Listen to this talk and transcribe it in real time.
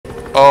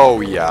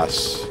Oh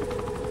yes.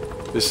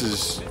 This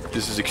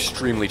is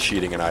extremely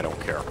cheating, and I don't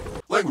care.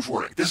 Language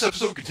warning. This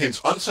episode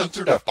contains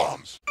uncensored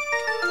F-bombs.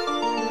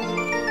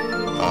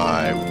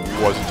 I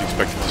wasn't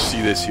expecting to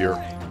see this here.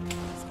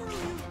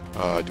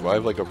 Do I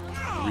have like a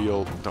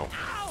real... No.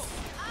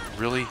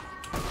 Really?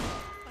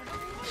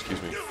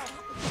 Excuse me.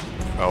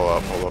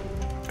 Hold up.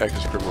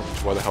 Access grid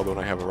weapons. Why the hell don't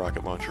I have a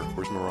rocket launcher?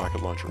 Where's my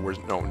rocket launcher? Where's...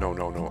 No.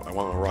 I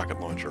want a rocket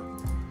launcher.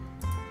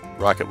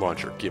 Rocket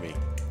launcher. Gimme.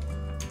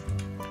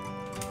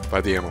 Buy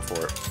the ammo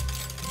for it.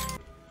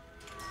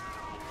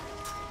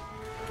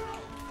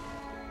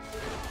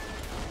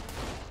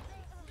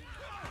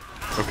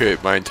 Okay,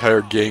 my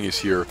entire gang is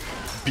here,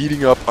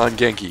 beating up on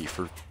Genki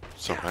for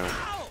some... I don't know.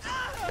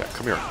 Yeah,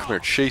 come here,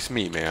 chase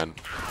me, man.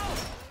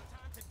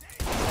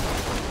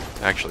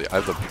 Actually, I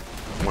have the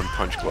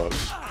one-punch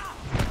gloves.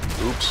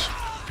 Oops.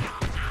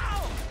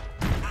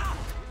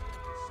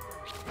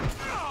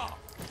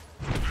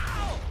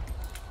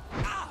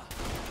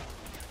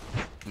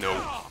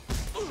 No.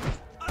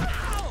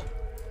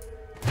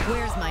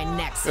 Where's my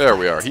next? There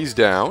we are. He's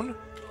down.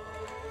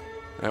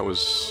 That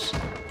was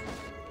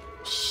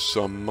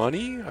some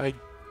money, I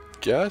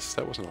guess.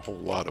 That wasn't a whole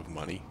lot of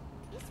money.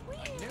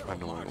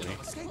 Annoyingly.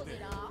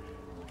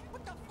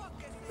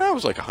 That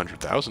was like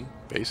 100,000,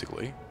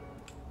 basically.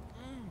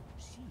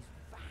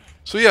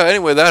 So yeah,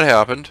 anyway, that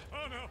happened.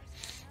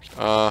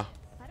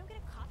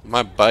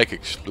 My bike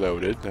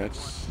exploded.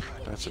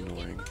 That's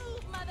annoying.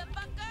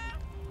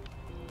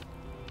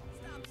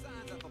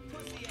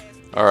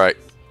 Alright,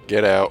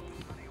 get out.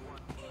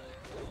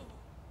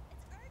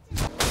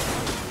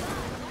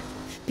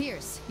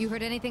 Pierce, you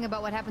heard anything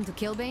about what happened to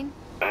Killbane?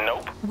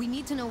 Nope. We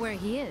need to know where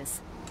he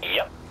is.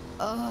 Yep.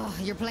 Oh,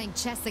 you're playing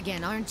chess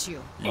again, aren't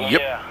you? Yep.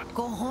 Yeah.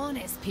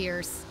 Cojones,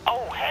 Pierce.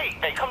 Oh, hey,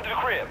 come to the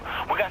crib.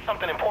 We got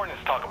something important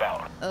to talk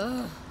about.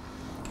 Ugh.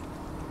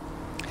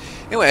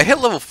 Anyway, I hit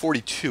level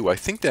 42. I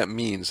think that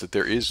means that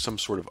there is some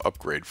sort of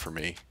upgrade for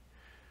me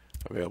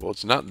available.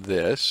 It's not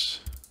this.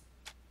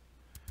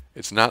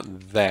 It's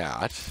not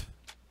that.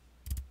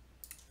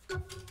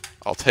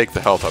 I'll take the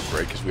health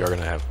upgrade because we are going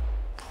to have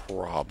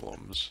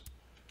problems.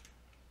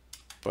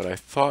 But I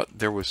thought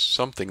there was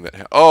something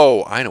that...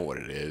 Oh, I know what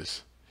it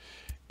is.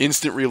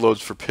 Instant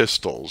reloads for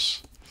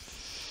pistols.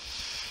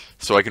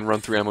 So I can run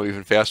through ammo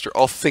even faster.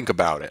 I'll think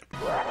about it.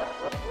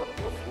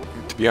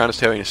 To be honest,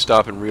 having to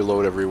stop and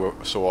reload every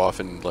so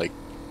often, like,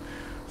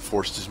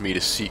 forces me to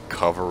seek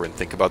cover and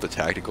think about the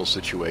tactical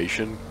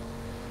situation.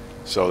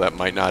 So that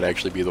might not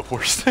actually be the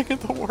worst thing in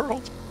the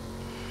world.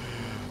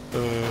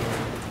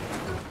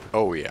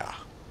 Oh yeah.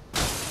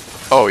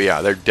 Oh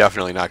yeah, they're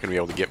definitely not going to be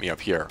able to get me up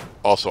here.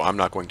 Also, I'm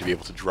not going to be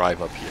able to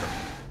drive up here.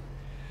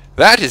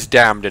 That is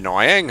damned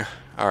annoying.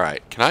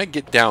 Alright, can I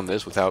get down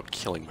this without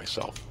killing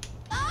myself?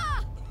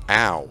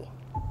 Ow.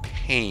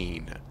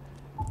 Pain.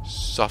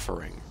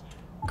 Suffering.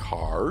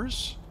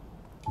 Cars?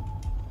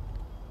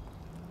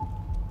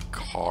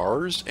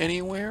 Cars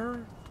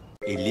anywhere?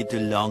 A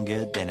little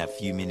longer than a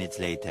few minutes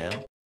later.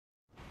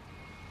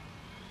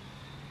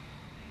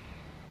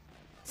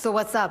 So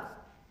what's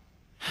up?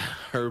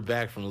 Heard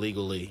back from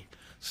Legal E.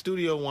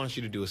 Studio wants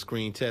you to do a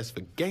screen test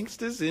for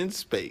gangsters in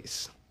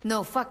space.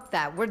 No, fuck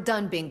that. We're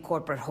done being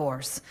corporate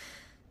whores.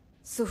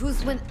 So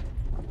who's win...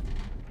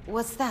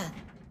 What's that?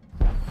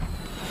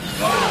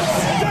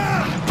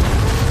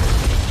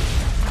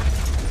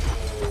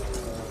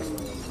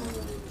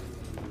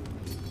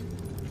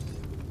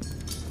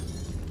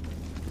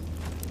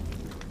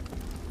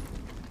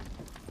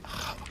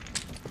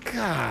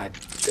 God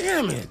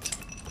damn it!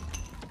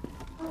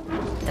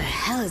 What the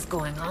hell is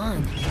going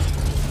on?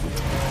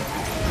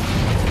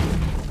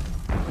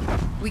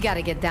 We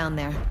gotta get down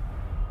there.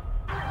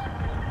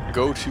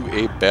 Go to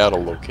a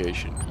battle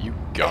location. You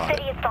got The it.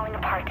 city is falling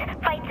apart.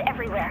 Fights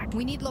everywhere.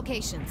 We need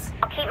locations.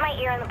 I'll keep my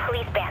ear on the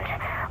police band.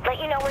 Let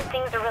you know when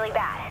things are really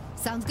bad.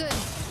 Sounds good.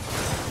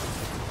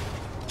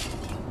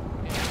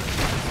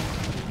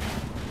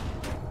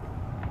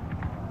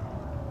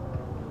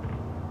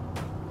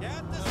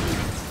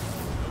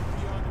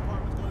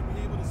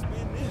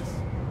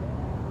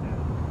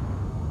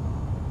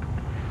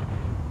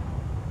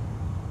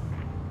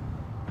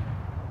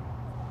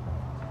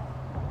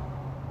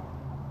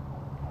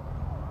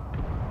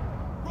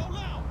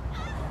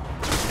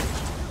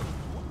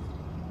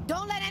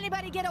 Don't let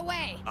anybody get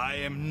away. I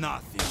am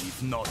nothing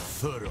if not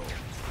thorough.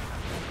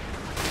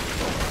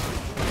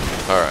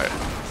 Alright.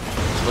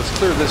 So let's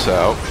clear this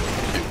out.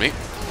 Excuse me.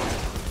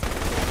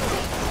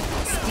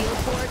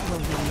 Steelport will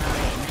be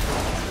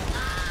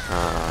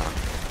mine.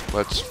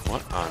 Let's...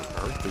 What on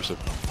earth? There's a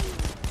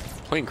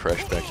plane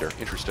crash back there.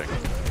 Interesting.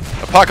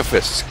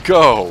 Apocryphists,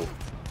 go!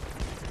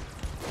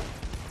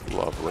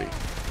 Lovely.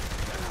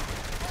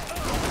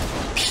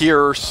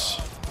 Pierce.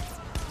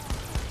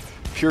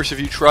 Pierce, have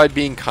you tried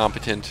being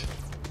competent?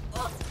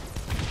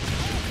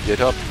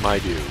 Get up, my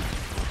dude.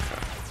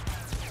 Okay.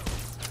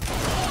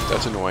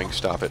 That's annoying.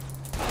 Stop it.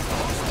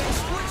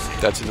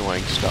 That's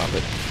annoying. Stop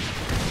it.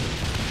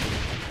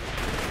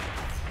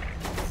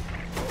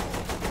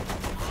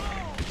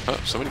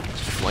 Somebody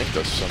flanked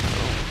us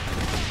somehow.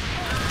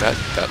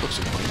 That looks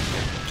annoying.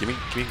 Give me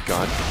a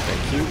gun.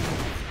 Thank you.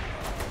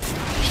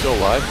 You're still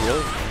alive,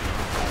 really?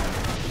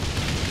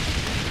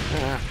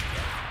 Ah.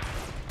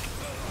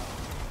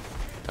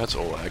 That's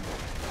Oleg.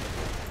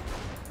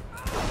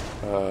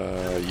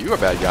 You a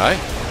bad guy.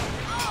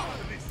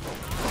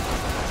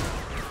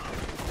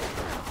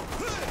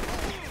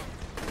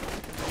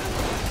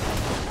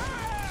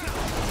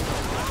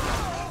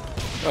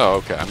 Oh,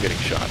 okay, I'm getting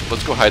shot.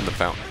 Let's go hide in the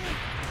fountain.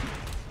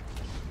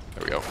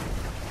 There we go.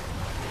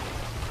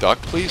 Duck,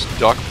 please?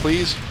 Duck,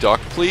 please? Duck,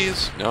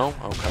 please? No?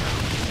 Okay.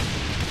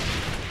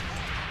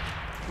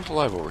 Who's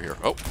alive over here?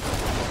 Oh.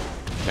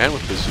 And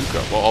with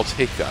bazooka. Well, I'll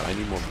take that. I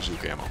need more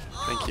bazooka ammo.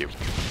 Thank you.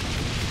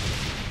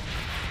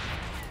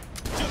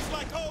 Just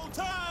like old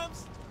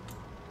times.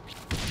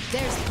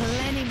 There's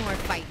plenty more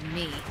fighting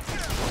me.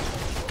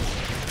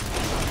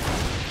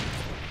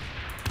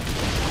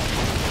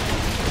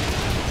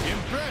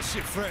 Impress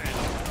your friend.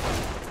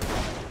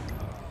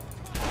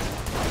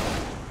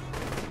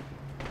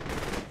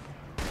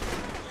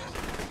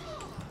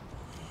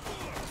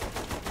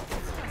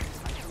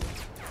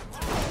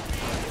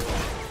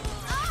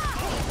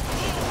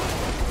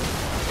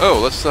 Oh,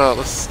 let's not.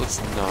 That's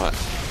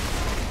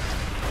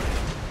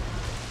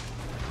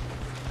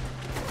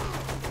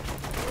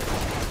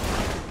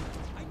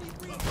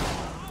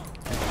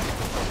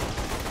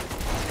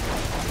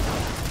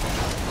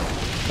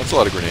a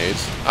lot of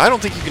grenades. I don't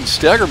think you can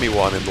stagger me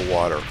while I'm in the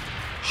water.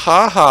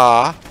 Ha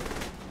ha.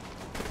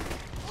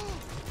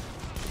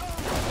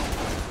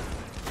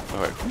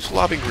 Alright, who's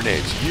lobbing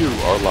grenades? You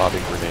are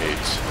lobbing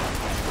grenades.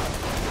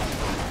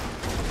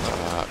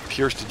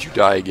 Pierce, did you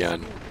die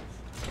again?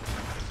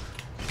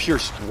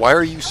 Pierce, why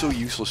are you so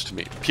useless to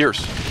me?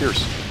 Pierce.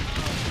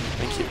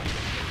 Thank you.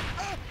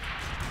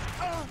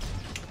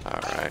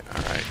 Alright.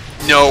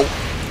 No! And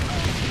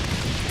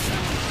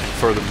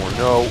furthermore,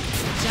 no.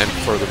 And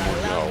furthermore,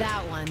 no.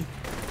 That one.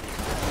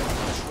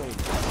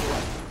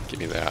 Give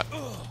me that.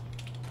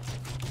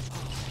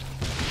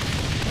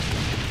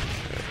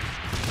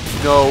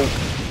 No.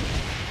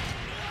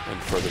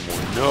 And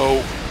furthermore,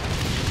 no.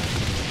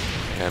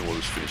 And we'll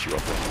just finish you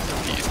up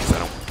with these, because I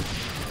don't...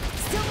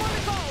 Still more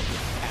to go.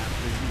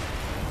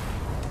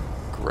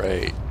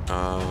 Great.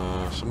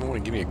 Someone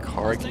want to give me a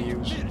car I can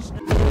use?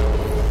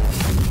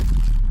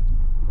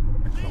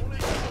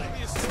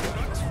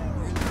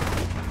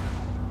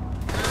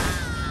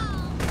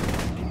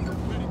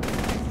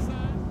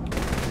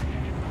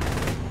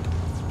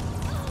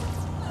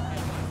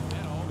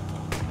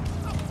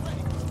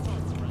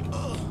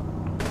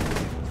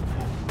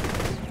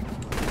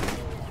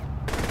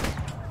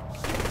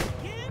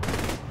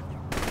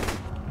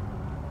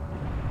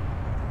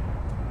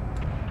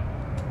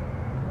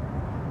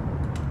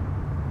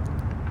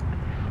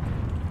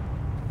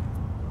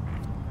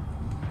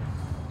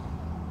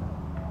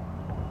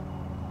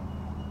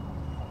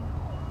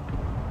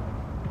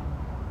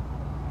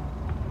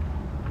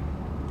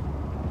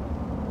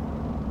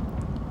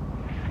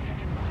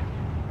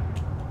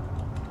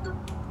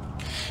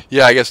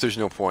 Yeah, I guess there's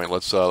no point.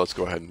 Let's go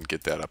ahead and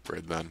get that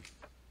upgrade then.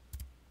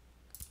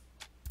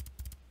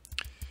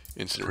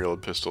 Instant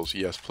reload pistols.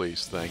 Yes,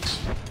 please. Thanks.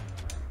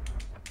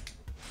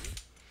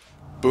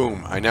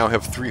 Boom. I now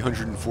have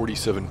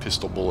 347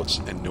 pistol bullets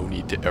and no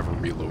need to ever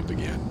reload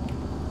again.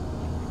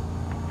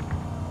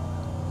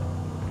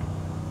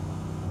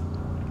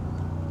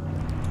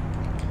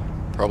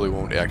 Probably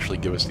won't actually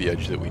give us the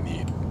edge that we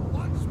need.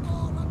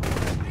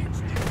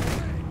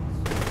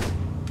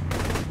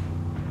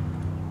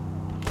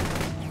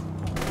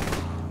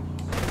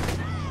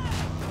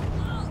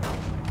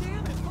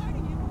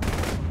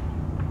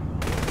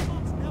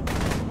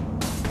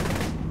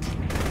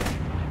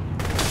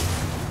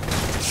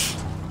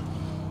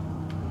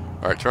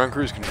 Alright, turn on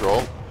cruise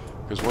control,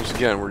 because once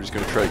again, we're just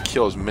going to try to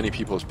kill as many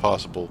people as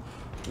possible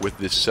with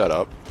this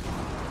setup.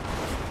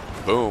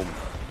 Boom.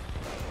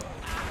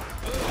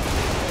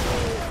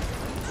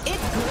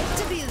 It's good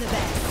to be the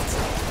best.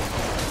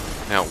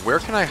 Now, where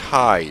can I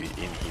hide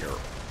in here?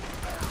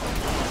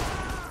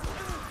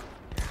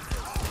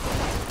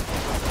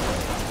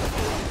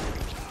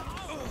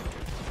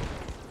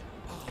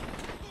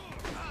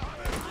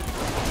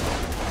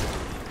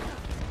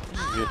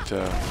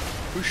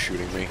 Who's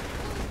shooting me?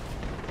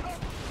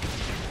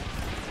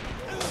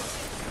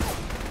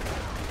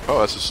 Oh,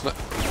 that's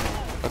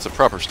a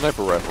proper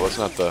sniper rifle. That's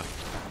not the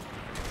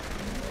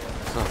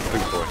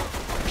big boy.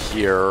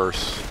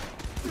 Pierce.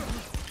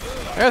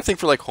 I gotta think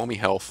for like homie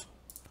health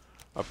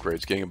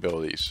upgrades, getting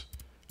abilities.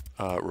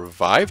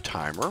 Revive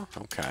timer.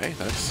 Okay,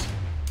 that's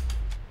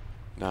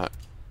not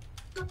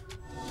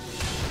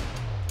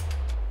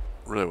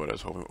really what I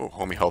was hoping. Oh,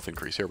 homie health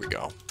increase. Here we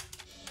go.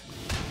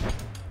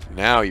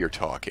 Now you're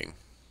talking.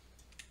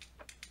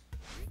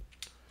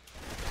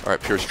 All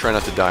right, Pierce, try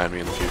not to die on me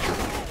in the future.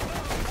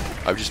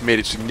 I've just made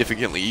it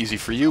significantly easy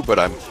for you, but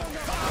I'm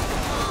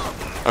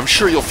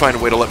sure you'll find a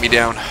way to let me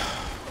down.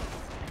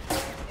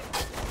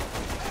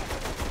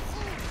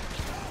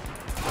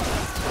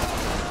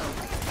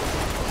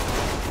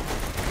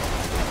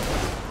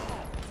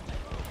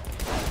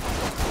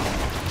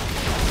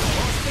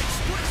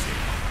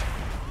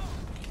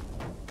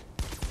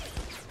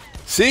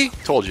 See?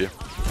 Told you.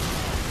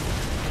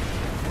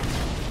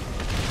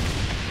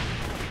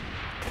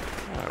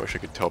 I wish I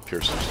could tell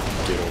Pierce to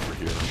just get over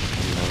here.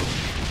 You know?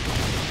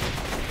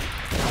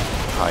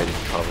 Hide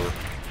and cover.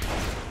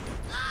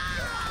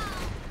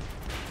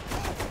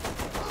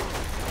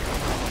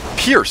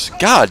 Pierce!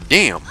 God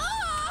damn!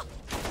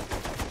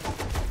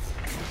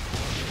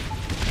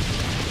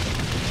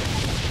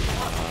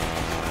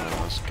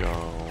 Let's go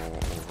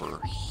over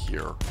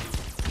here.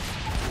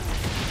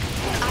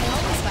 I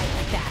always fight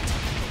like that.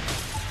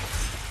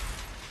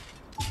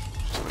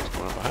 Somebody's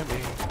going up behind me.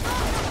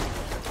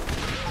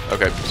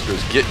 Okay, so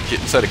get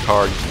inside a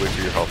car and just wait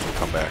for your health to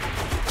come back.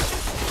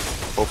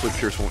 Hopefully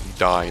Pierce won't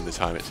die in the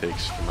time it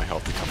takes for my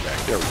health to come back.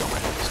 There we go, my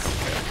health is coming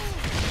back.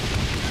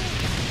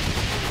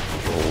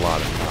 A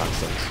lot of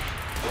nonsense.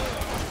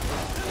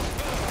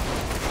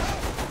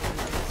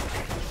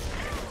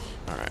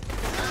 Alright.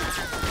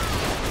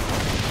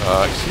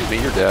 Excuse me,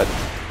 you're dead.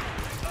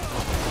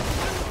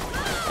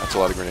 That's a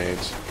lot of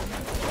grenades.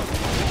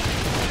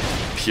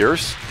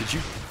 Pierce? Did you...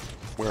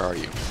 Where are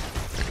you?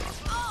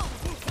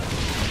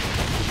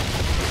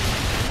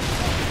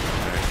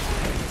 Okay.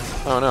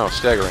 Oh no,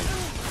 staggering.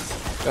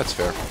 That's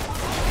fair.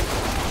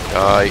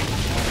 Die.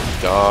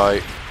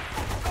 Die.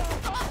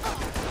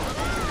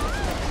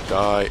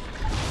 Die.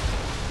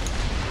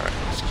 Alright,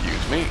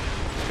 excuse me.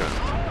 I'm gonna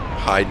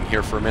hide in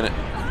here for a minute.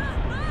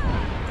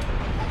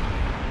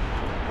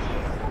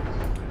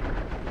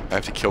 I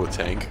have to kill the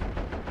tank.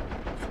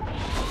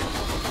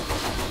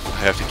 I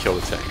have to kill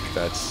the tank.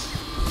 That's...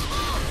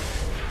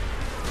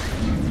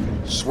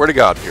 Swear to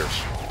God,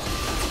 Pierce.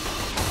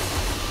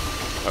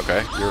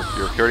 Okay,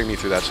 you're hurting me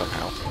through that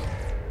somehow.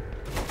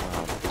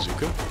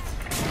 Bazooka?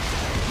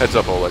 Heads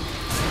up, Oleg.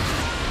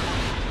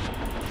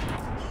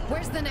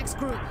 Where's the next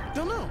group?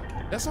 Don't know.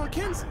 That's on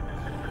Kenzie.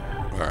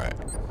 Alright.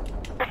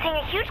 We're seeing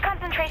a huge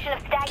concentration of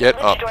stag Get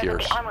and up, stores at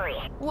Pierce. the armory.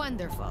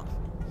 Wonderful.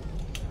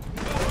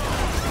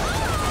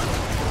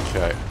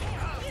 Okay.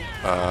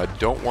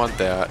 Don't want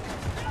that.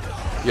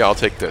 Yeah, I'll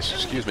take this.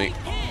 Excuse me.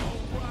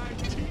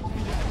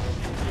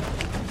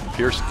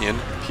 Pierce in.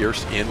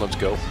 Pierce in. Let's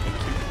go.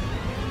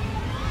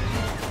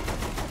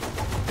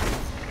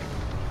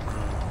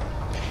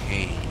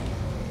 Pain.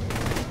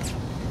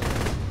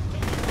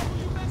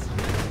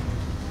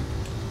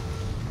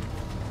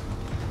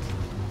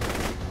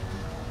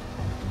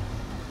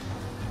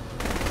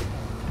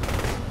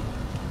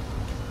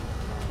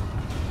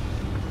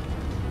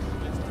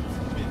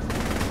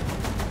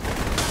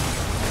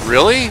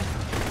 Really?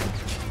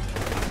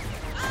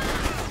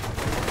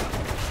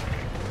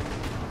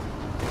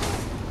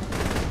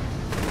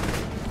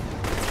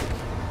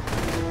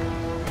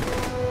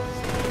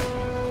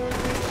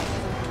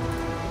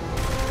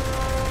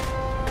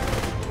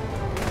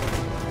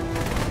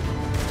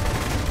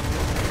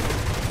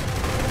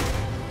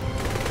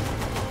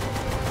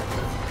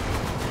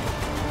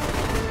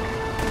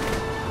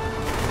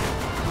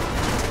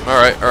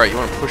 Alright, you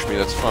want to push me,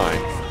 that's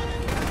fine.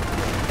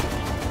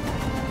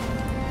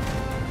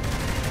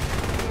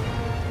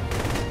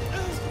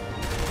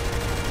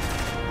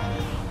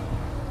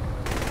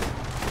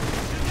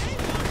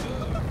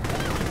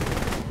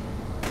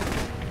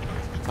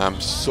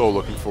 I'm so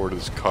looking forward to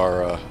this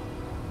car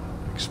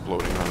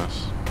exploding on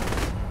us.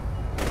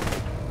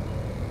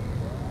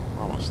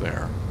 We're almost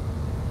there.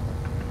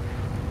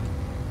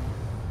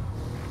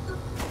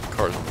 The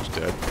car's almost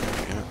dead.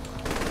 Damn it.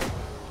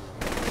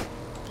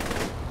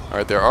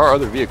 Alright, there are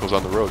other vehicles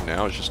on the road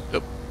now. It's just...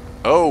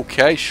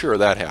 okay, sure,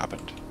 that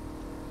happened.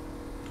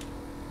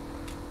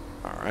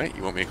 Alright,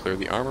 you want me to clear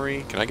the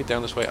armory? Can I get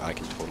down this way? I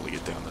can totally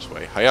get down this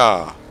way.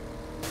 Hiya!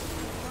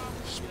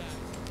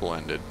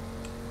 Splendid.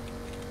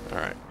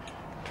 Alright.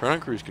 Turn on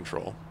cruise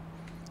control.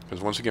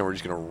 Because once again, we're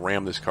just going to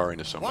ram this car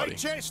into somebody. Why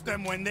chase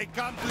them when they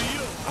come to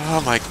you?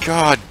 Oh my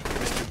god!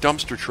 Mr.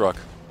 Dumpster Truck.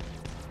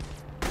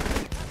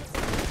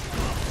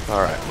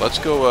 Alright, let's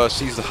go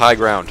seize the high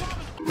ground.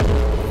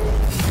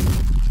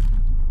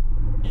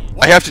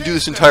 I have to do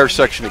this entire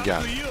section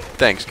again.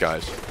 Thanks,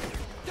 guys.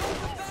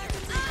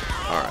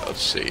 Alright, let's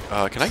see.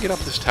 Can I get up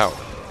this tower?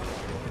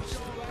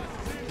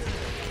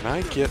 Can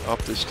I get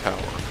up this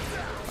tower?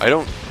 I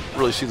don't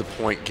really see the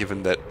point,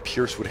 given that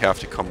Pierce would have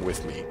to come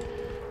with me.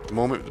 The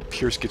moment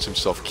Pierce gets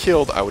himself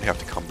killed, I would have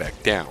to come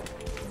back down.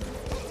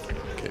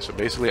 Okay, so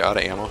basically out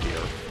of ammo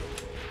here.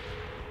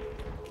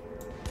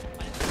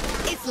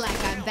 It's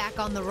like I'm back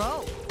on the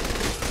road.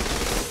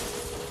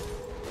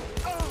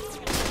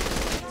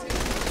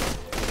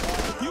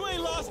 You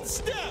ain't lost a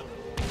step.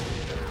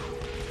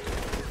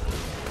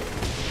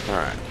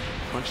 Alright,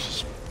 let's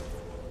just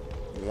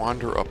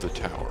wander up the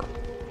tower.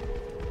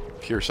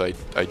 Pierce, I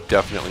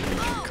definitely need you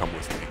to come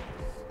with me.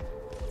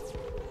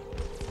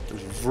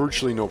 There's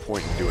virtually no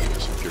point in doing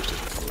this if Pierce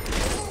doesn't come with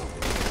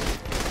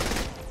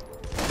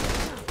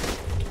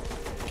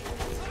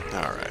me.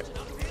 Alright.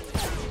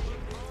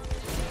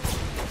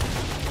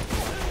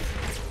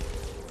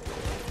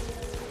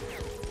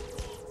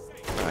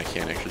 I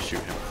can't actually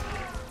shoot him.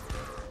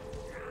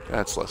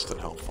 That's less than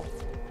helpful.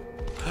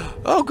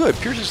 Oh good,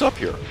 Pierce is up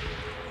here.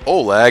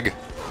 Oleg!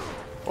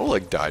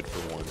 Oleg died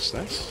for once.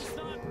 That's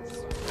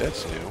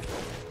That's new.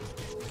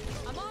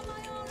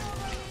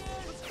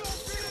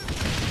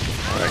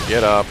 Alright,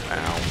 get up.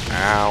 Ow.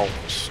 Ow.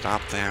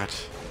 Stop that.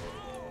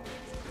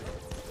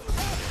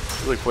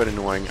 Really quite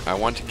annoying. I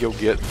want to go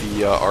get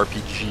the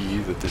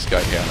RPG that this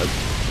guy had,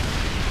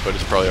 but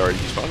it's probably already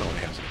despawned. No, it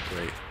hasn't.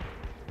 Great.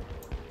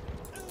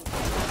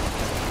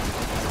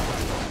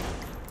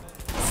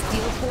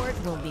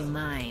 Steelport will be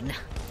mine.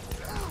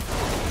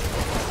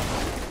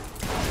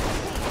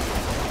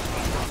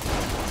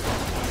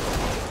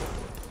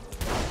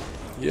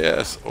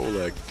 Yes,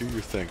 Oleg, do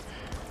your thing.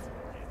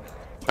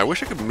 I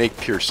wish I could make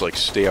Pierce, like,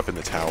 stay up in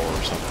the tower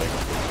or something.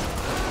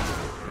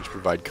 Just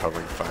provide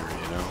covering fire,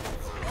 you know?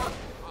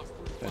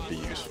 That'd be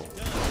useful.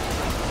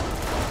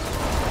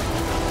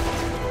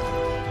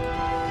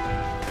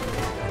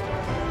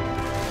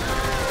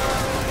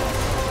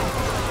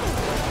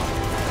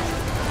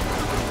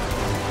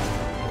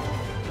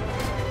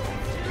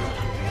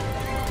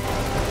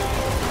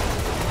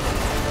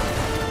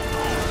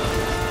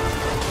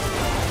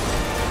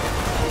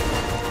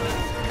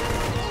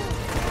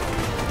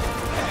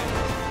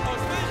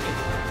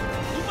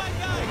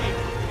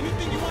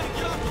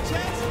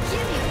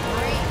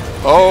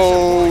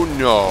 Oh,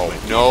 no.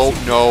 No,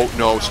 no,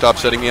 no. Stop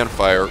setting me on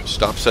fire.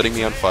 Stop setting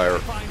me on fire.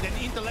 Find an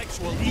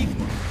intellectual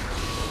equal.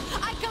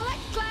 I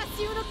collect glass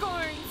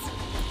unicorns!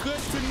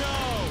 Good to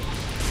know.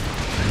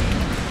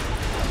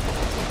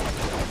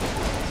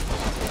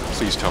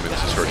 Please tell me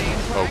this is hurting.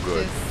 Oh,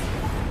 good.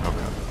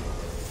 Okay.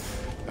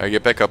 Alright,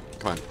 get back up.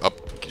 Come on.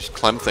 Up. Just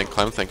climb the thing,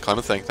 climb the thing, climb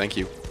the thing. Thank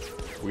you.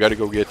 We gotta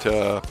go get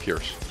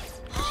Pierce.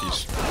 Because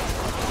he's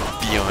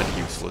beyond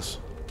useless.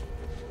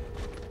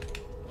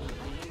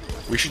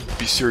 We should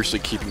be seriously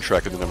keeping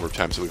track of the number of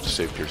times that we have to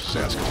save Pierce's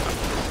ass, because I'm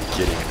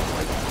getting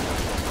annoyed.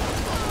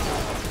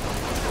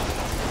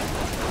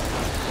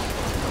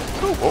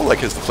 Oh, Oleg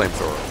has the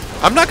flamethrower.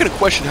 I'm not going to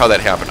question how that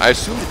happened. I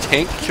assume the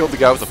tank killed the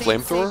guy with the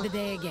flamethrower.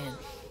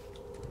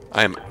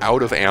 I am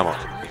out of ammo.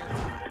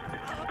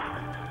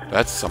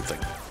 That's something.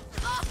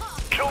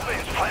 Killbane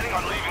is planning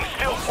on leaving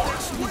Steelport.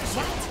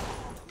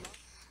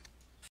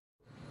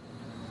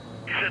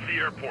 He's at the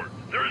airport.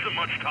 There isn't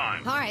much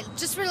time. Alright,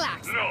 just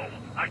relax. No,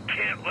 I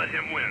can't let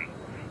him win.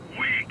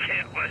 We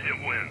can't let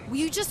him win. Will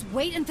you just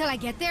wait until I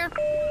get there?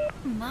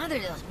 Madre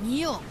Dios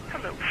mío.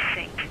 Hello,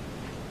 Saint.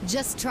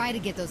 Just try to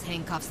get those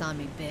handcuffs on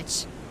me,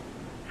 bitch.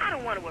 I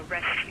don't want to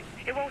arrest you.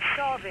 It won't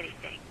solve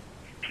anything.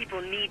 People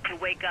need to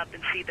wake up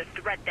and see the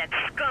threat that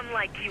scum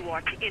like you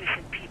are to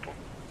innocent people.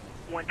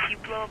 Once you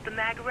blow up the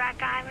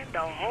Magarak Island, the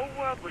whole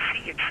world will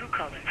see your true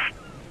colors.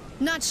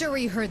 Not sure where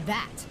you heard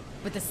that,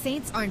 but the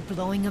Saints aren't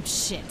blowing up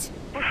shit.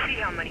 We'll see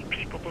how many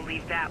people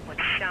believe that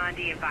once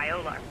Shandi and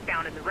Viola are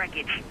found in the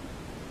wreckage.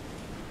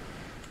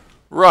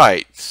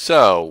 Right,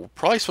 so,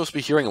 probably supposed to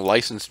be hearing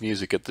licensed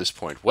music at this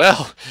point.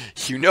 Well,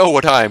 you know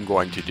what I'm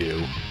going to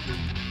do.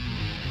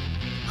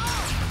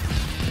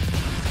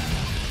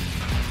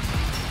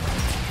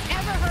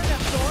 Ever heard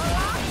of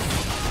Thorlox?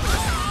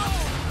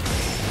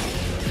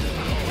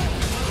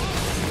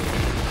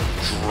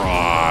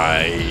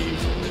 Drive.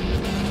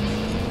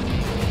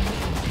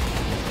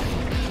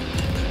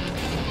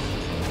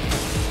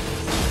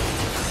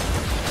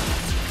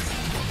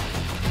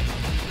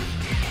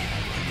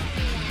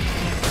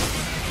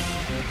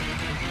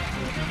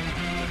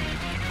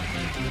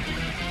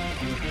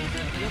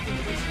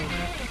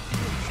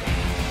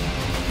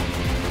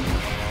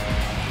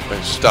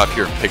 Stop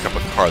here and pick up a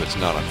car that's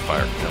not on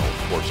fire. No,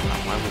 of course not.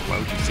 Why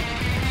would you think?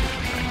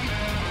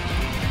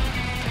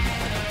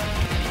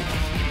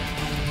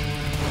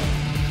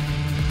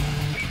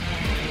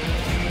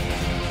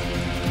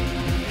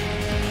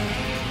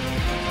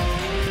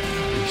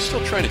 Are you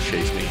still trying to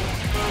chase me?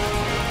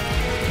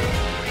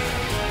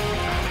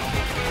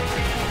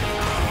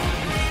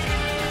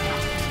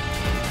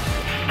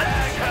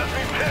 Stag has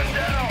me pinned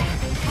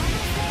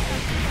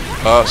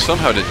down.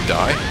 Somehow didn't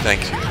die.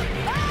 Thank you.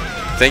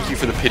 Thank you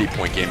for the pity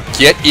point game.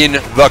 Get in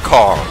the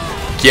car.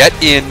 Get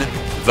in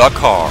the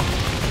car.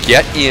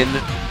 Get in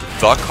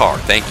the car.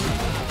 Thank you.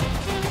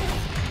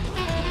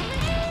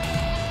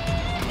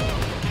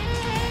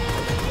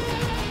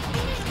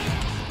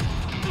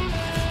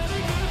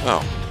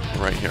 Oh,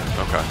 right here.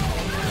 Okay.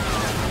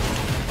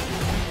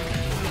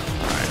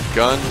 Alright,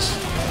 guns.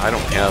 I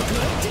don't have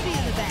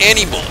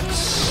any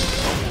bullets.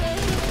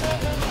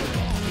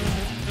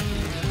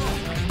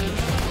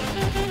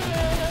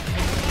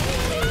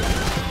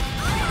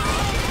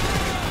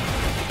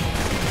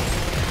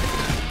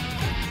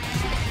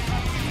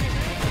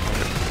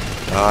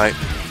 Die.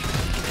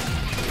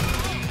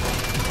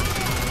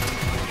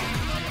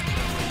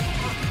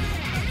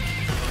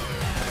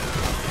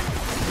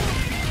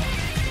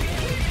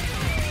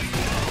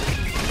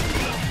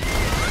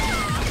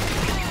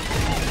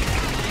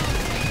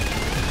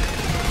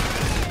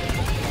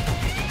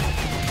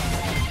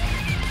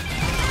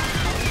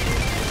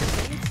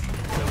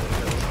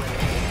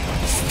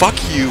 Fuck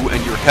you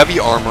and your heavy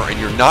armor, and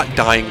you're not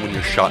dying when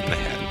you're shot in the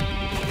head.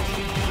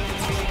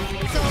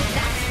 So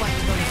that's why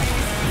you're going to...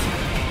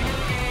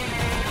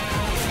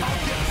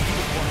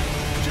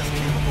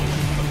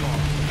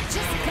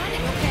 Just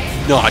gunning, okay?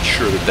 not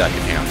sure that that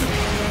can happen.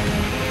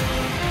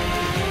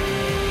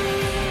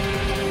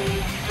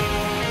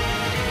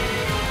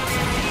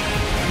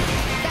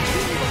 That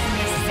really wasn't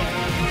necessary.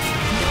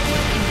 No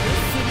one in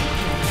this city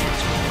can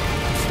catch me.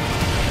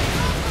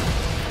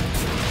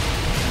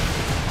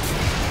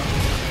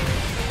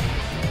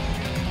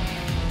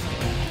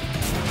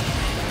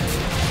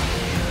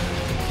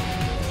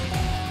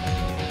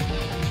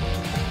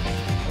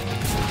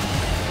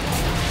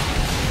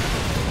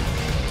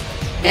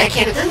 Man,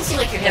 Ken, it doesn't seem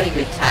like you're having a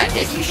good time.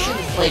 Maybe you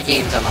shouldn't play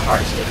games on the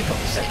hardest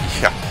difficulty setting.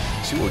 Yeah.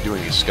 See what we're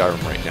doing is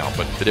Skyrim right now,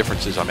 but the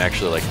difference is I'm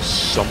actually like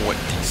somewhat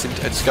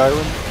decent at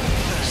Skyrim.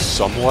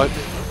 Somewhat.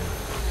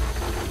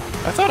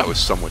 I thought I was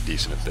somewhat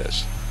decent at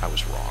this. I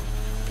was wrong.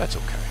 That's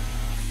okay.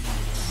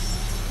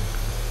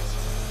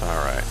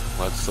 Alright,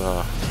 let's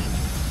how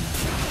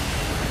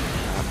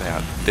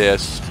about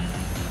this?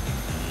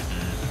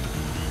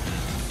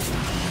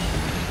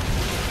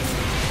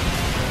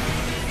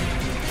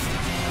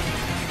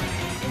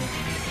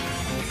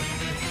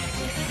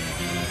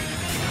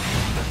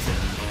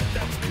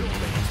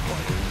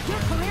 Your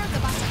career's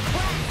about to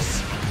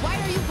crash. Why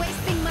are you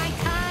wasting my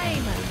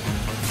time?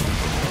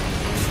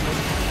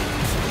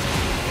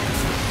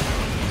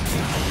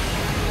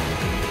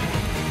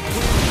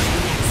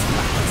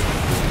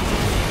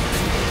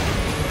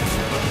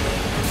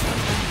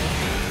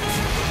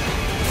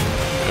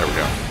 There we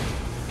go.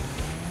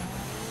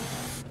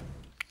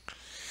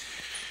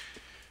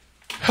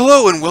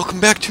 Hello and welcome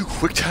back to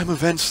QuickTime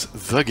Events,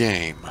 the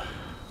game.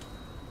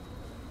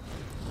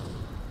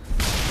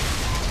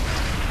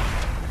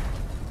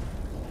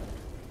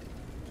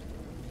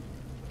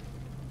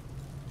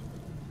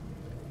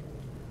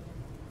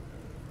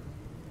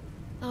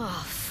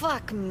 Oh,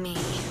 fuck me.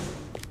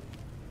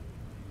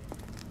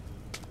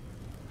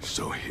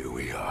 So here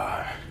we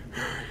are.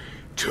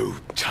 Two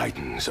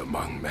titans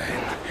among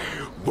men,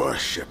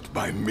 worshipped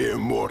by mere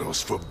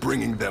mortals for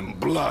bringing them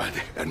blood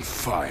and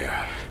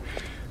fire.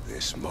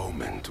 This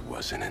moment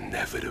was an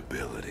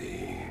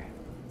inevitability.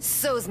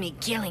 So's me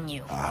killing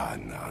you.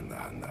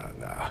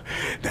 No.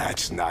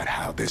 That's not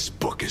how this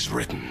book is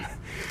written.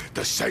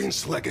 The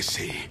Saint's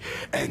legacy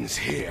ends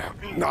here,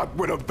 not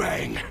with a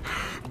bang,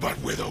 but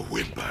with a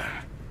whimper.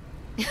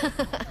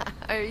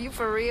 Are you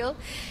for real?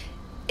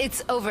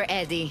 It's over,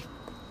 Eddie.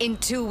 In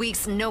 2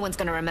 weeks, no one's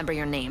gonna remember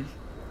your name.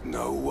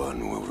 No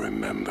one will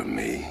remember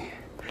me.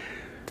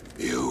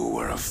 You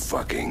were a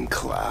fucking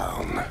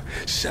clown,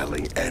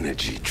 selling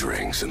energy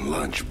drinks and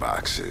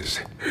lunchboxes.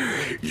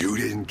 You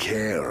didn't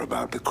care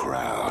about the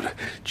crowd,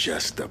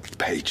 just a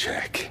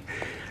paycheck.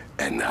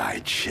 And I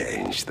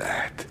changed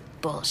that.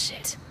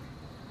 Bullshit.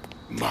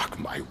 Mark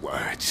my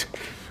words.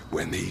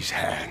 When these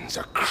hands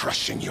are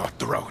crushing your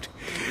throat,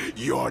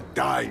 your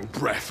dying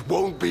breath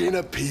won't be an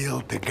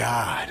appeal to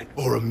God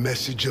or a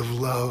message of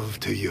love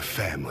to your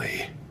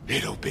family.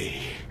 It'll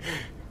be,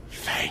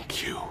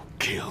 thank you,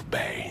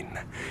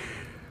 Killbane.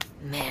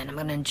 Man, I'm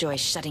gonna enjoy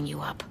shutting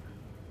you up.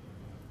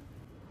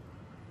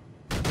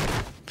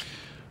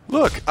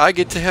 Look, I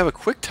get to have a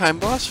QuickTime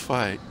boss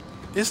fight.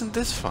 Isn't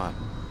this fun?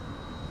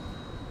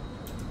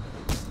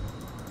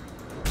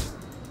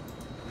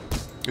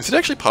 Is it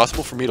actually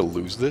possible for me to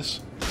lose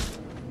this?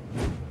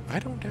 I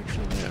don't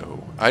actually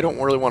know. I don't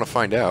really want to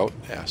find out.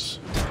 Yes.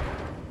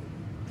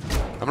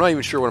 I'm not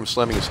even sure what I'm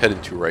slamming his head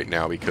into right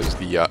now because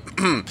the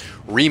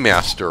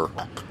remaster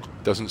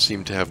doesn't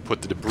seem to have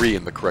put the debris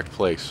in the correct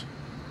place.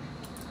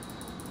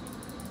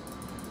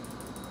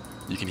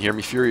 You can hear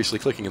me furiously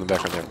clicking in the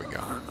background. There we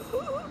go.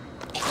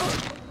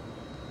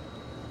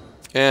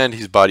 And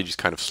his body just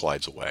kind of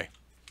slides away.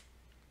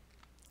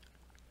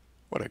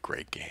 What a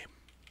great game.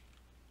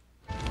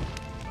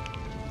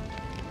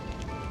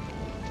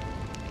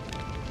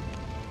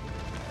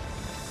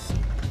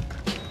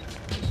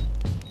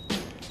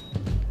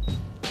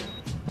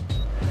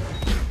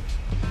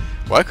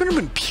 Why couldn't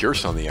have been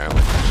Pierce on the island?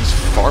 He's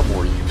far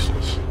more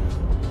useless.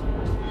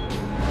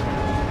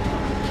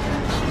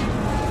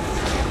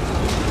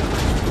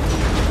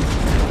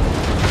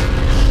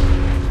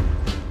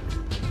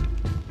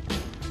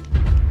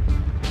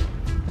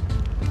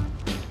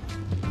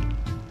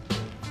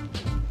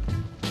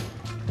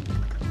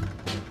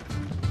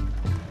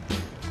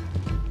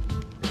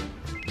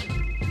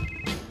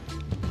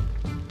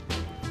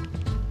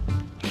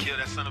 Kill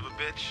that son of a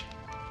bitch?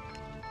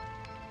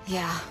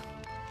 Yeah.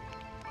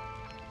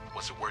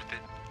 Was it worth it?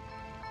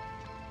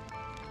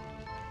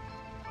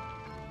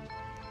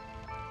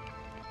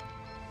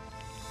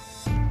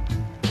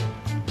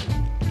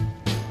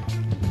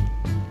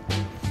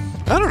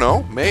 I don't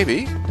know,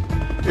 maybe.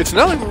 It's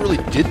not like we really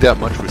did that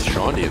much with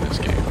Shaundi in this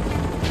game.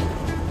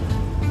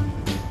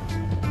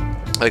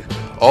 Like,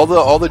 all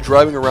the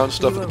driving around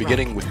stuff at the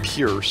beginning with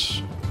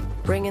Pierce.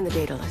 Bring in the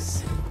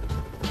Daedalus.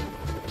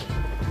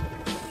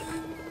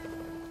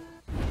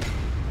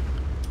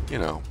 You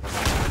know.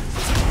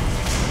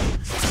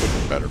 Could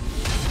be better.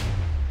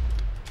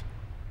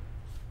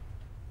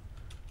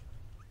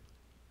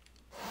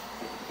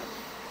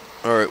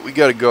 Alright, we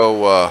gotta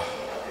go,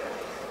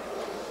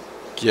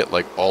 get,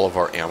 like, all of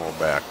our ammo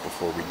back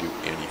before we do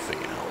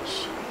anything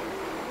else.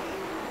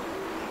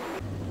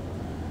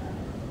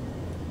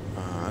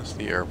 That's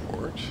the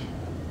airport.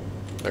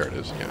 There it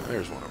is. Yeah,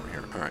 there's one over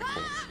here. Alright,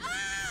 cool.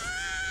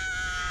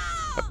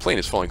 That plane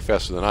is falling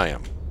faster than I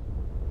am.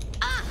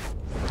 I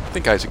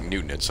think Isaac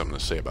Newton had something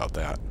to say about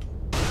that.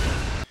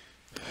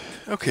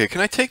 Okay,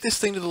 can I take this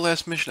thing to the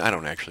last mission? I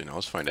don't actually know.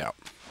 Let's find out.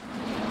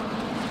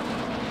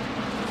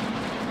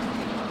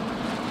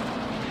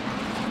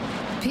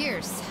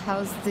 Pierce,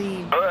 how's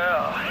the...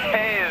 Well,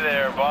 hey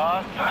there,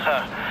 boss.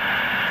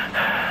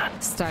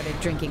 Started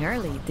drinking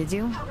early, did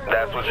you?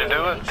 That's what you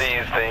do with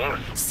these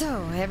things.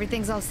 So,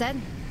 everything's all set?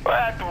 We're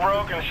at the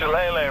broken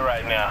shillelagh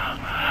right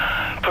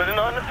now. Putting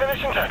on the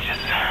finishing touches.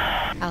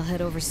 I'll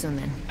head over soon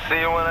then. See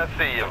you when I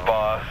see you,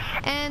 boss.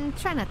 And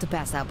try not to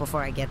pass out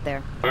before I get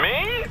there.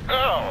 Me?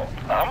 Oh,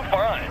 I'm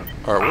fine.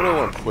 Alright, where do I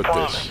want to put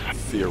this,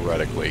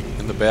 theoretically?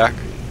 In the back?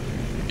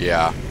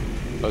 Yeah.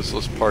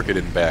 Let's park it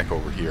in back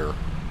over here.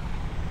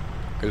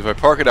 Because if I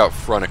park it out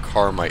front, a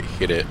car might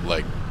hit it,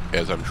 like,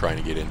 as I'm trying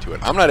to get into it.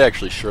 I'm not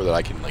actually sure that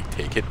I can, like,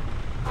 take it,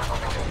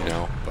 you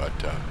know, but,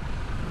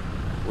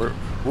 we're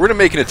gonna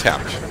make an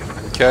attempt,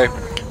 okay?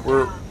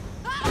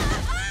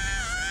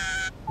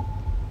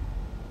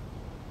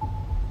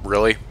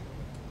 Really?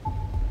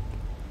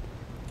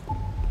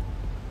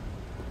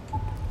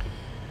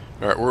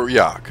 Alright,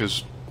 yeah,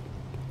 because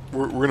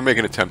we're gonna make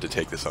an attempt to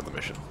take this on the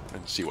mission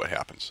and see what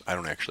happens. I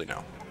don't actually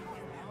know.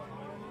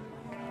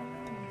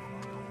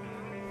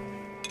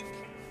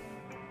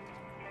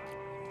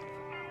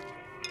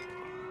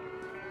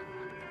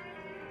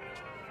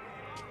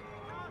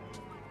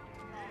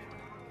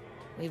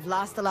 We've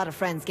lost a lot of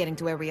friends getting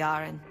to where we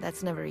are, and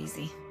that's never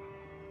easy.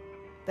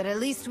 But at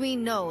least we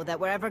know that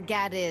wherever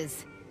Gad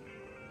is,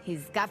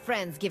 he's got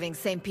friends giving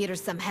St. Peter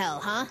some hell,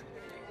 huh?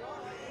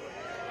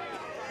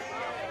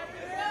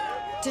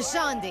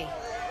 Tashandi!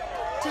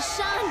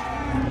 Tashan!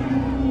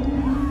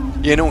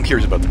 Yeah, no one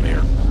cares about the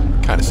mayor.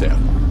 Kinda sad.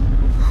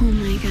 Oh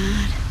my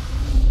god.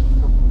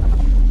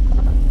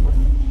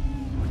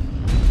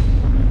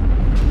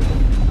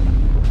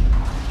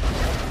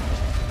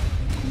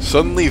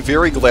 Suddenly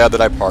very glad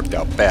that I parked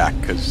out back,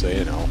 because,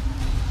 you know,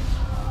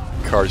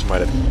 cars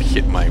might have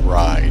hit my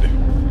ride.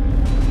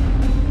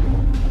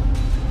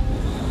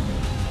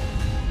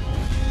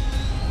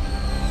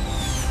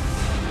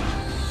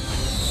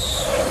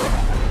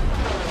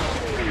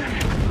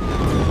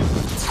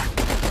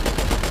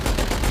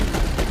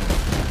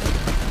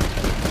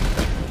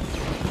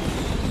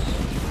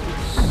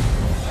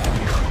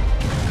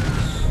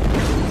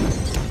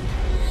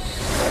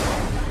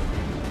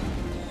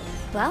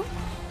 Well,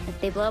 if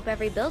they blow up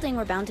every building,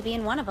 we're bound to be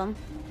in one of them.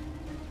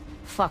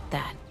 Fuck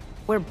that.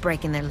 We're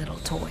breaking their little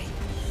toy.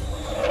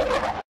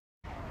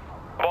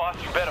 Boss,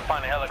 you better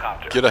find a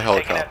helicopter. Get a Taking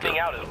helicopter. that thing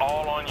out is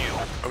all on you.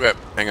 Okay,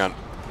 hang on.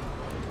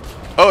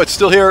 Oh, it's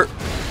still here!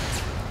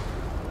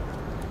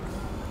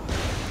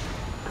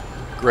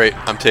 Great,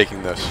 I'm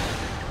taking this.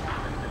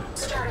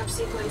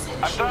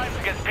 I'm trying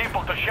to get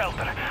people to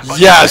shelter.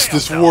 Yes,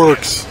 this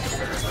works!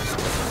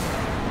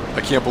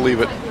 I can't believe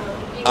it.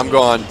 I'm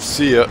gone.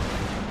 See ya.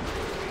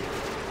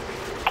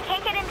 I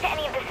can't get into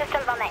any of the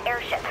systems on that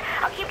airship.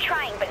 I'll keep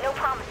trying, but no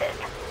promises.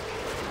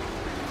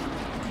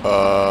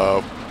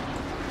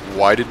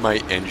 Why did my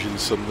engine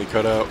suddenly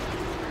cut out?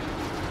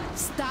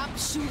 Stop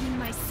shooting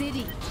my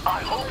city. I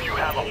hope you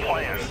have a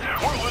plan.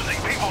 We're losing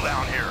people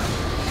down here.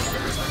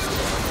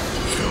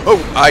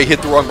 Oh, I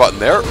hit the wrong button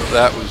there.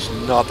 That was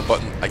not the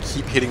button. I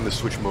keep hitting the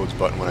switch modes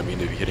button when I mean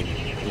to be hitting,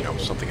 you know,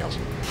 something else.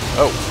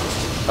 Oh,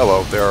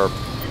 hello.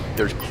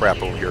 There's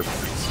crap over here.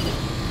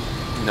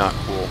 Not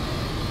cool.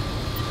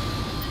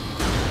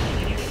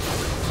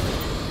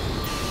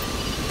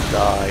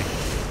 Die.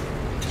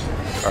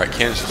 Alright,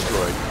 cannon's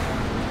destroyed.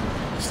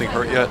 This thing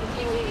hurt yet?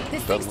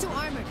 This thing's too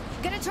armored.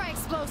 Gonna try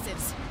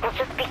explosives. Well,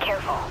 just be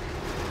careful.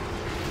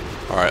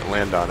 Alright,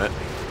 land on it.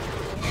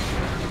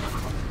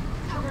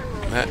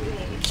 That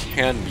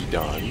can be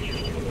done.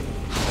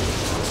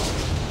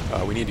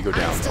 We need to go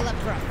down. I'm still up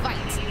for a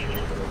fight.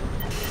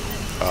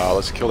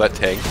 Let's kill that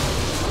tank.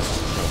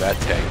 No, that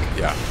tank.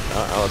 Yeah.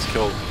 Let's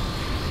kill...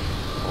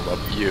 Hold up.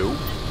 You.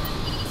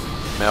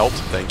 Melt.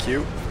 Thank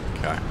you.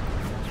 Okay.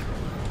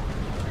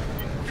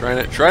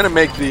 Trying to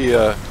make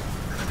the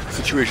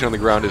situation on the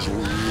ground as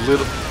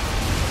little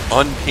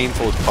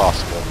unpainful as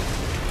possible.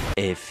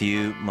 A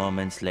few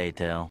moments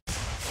later.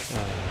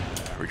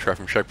 Retry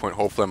from checkpoint.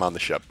 Hopefully I'm on the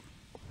ship.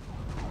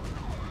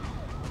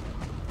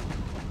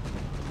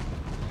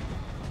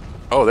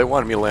 Oh, they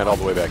wanted me to land all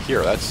the way back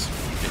here. That's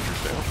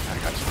interesting. I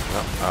got something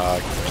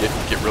up.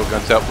 Get real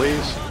guns out,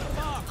 please.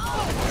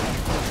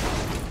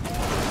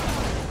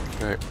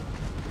 Okay.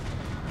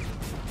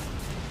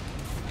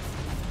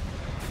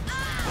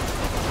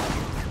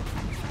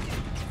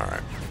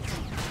 Alright.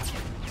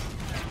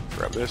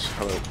 Grab this.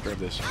 Hello, grab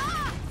this.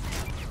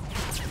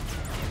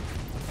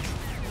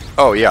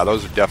 Oh yeah,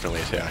 those are definitely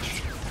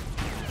attached.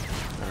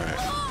 Alright.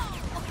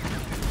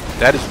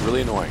 That is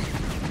really annoying.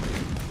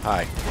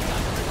 Hi.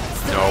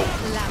 No.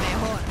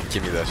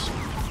 Give me this.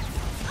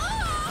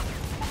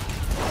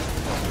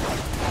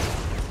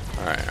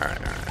 Alright.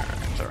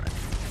 It's alright.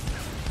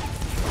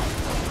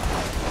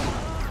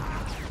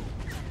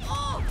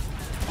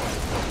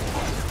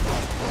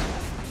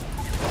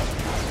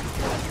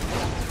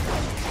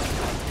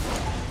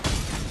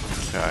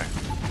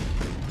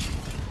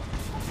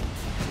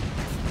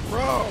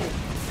 Bro!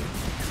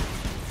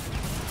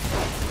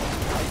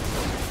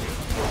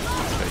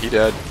 Okay, he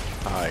dead.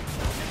 Hi.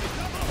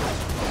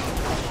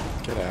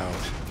 Get out.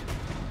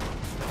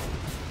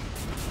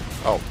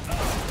 Oh.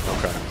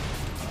 Okay.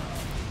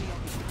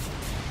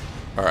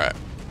 Alright.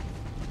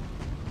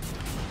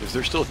 Is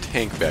there still a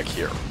tank back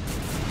here?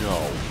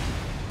 No.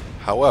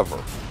 However...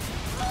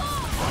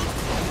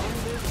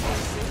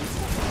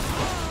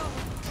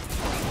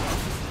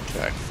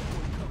 Okay.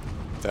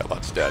 That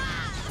lot's dead.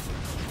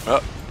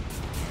 Oh.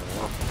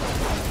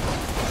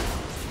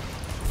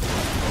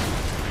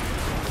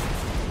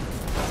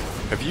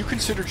 Have you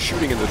considered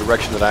shooting in the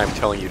direction that I am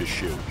telling you to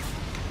shoot?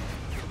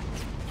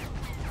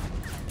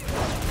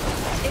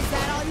 Is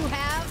that all you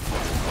have?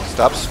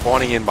 Stop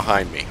spawning in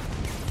behind me.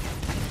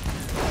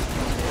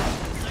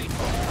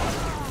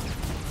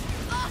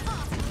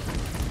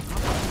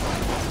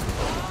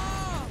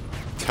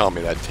 Tell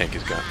me that tank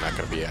is not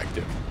going to be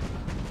active.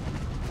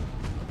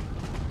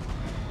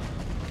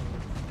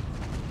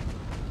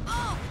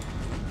 Hello?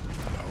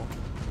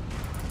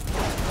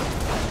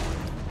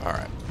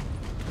 Alright.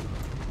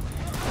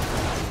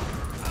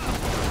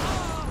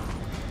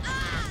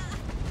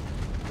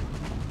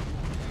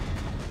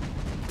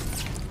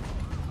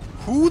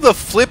 Who the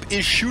flip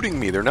is shooting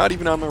me? They're not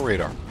even on my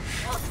radar.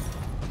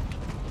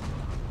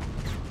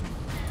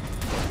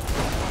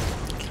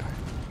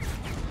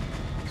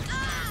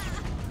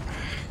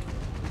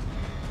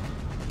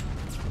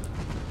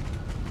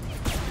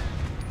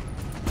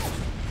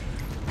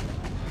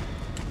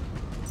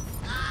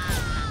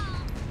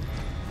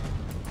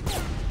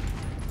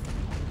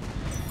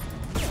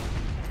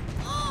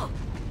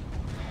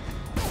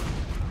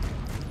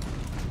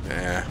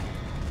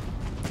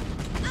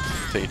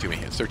 Taking too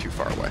many hits. They're too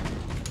far away.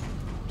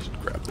 Just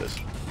grab this.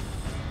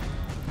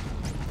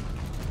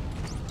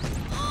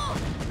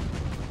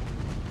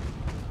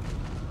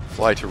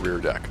 Fly to rear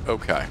deck.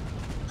 Okay.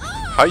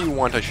 How you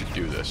want I should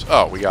do this?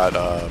 Oh, we got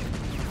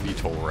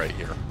VTOL right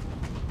here.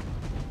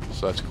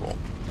 So that's cool.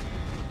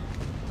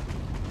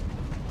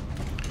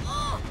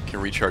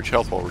 Can recharge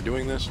health while we're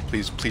doing this.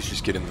 Please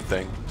just get in the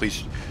thing.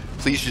 Please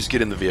just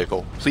get in the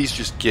vehicle. Please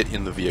just get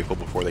in the vehicle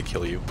before they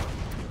kill you.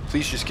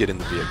 Please just get in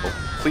the vehicle.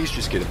 Please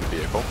just get in the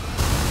vehicle.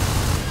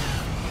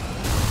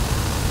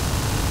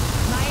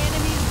 My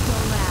enemies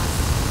don't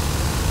last.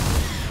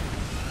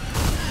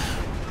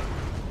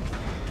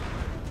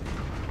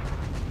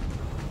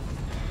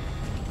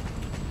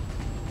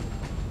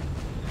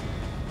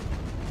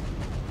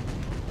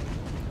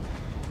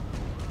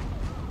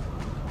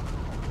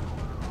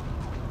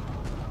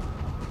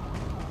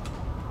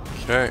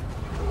 Okay.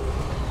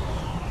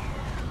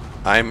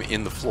 I'm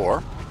in the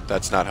floor.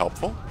 That's not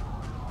helpful.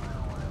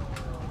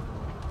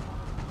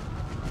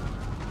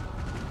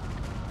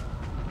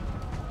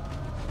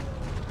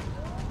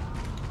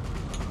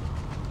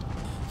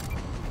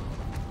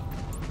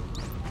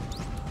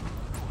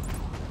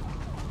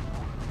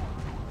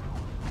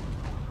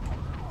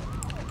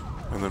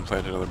 And then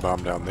plant another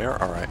bomb down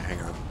there. Alright, hang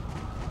on.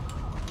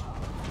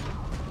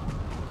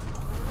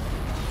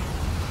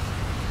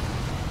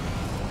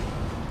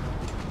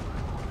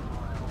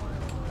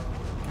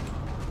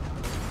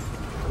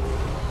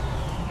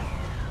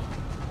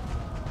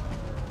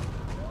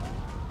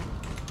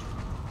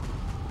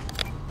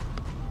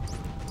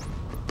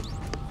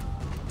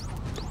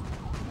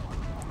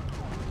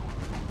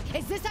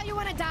 Is this how you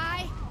want to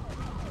die?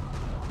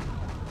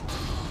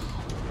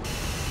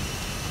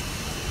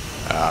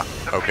 Ah,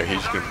 okay,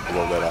 he's gonna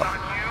blow that up.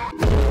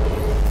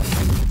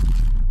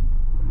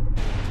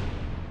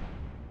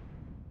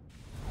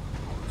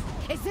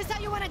 Is this how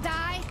you want to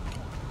die?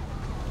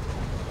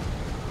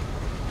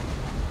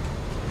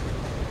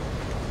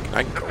 Can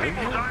I go in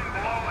here?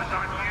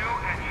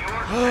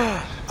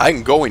 I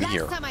can go in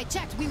here. Last time I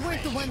checked, we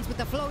weren't the ones with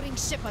the floating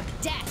ship of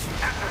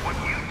death. After what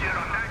you did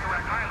on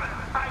Nagarak Island,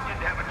 I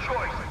didn't have a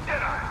choice,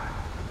 did I?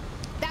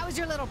 That was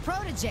your little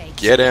protege.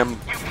 Get him.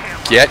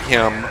 Get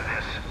him.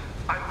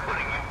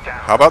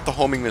 How about the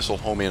homing missile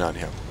home in on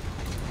him?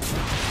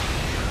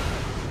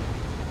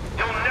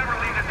 You'll never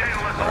leave the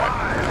Daedalus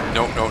alive.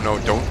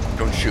 No,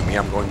 don't shoot me.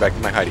 I'm going back to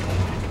my hiding hole.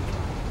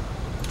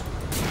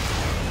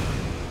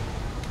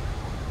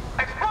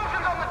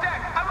 Explosions on the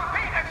deck! I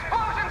repeat,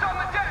 explosions on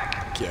the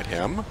deck! Get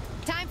him.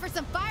 Time for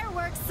some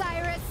fireworks,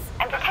 Cyrus.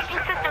 I'm detecting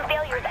system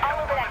failures all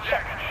over that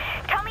ship.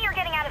 Tell me you're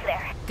getting out of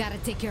there. Gotta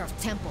take care of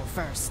Temple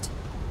first.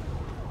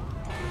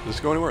 Does this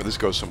go anywhere? This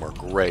goes somewhere.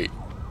 Great.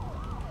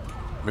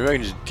 Maybe I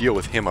can just deal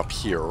with him up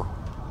here.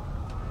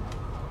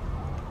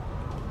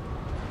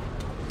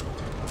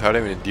 Without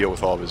having to deal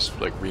with all of his,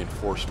 like,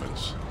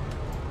 reinforcements.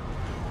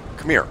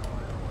 Come here.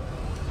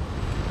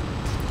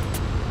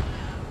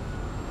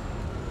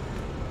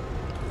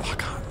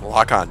 Lock on.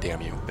 Lock on,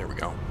 damn you. There we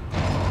go.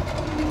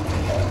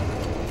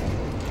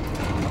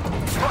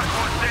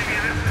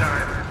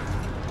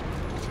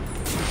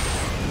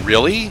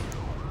 Really?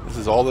 This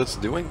is all that's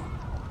doing?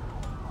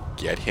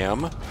 Get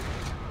him. Okay.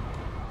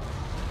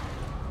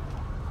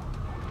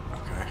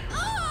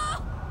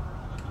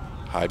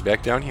 Hide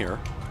back down here.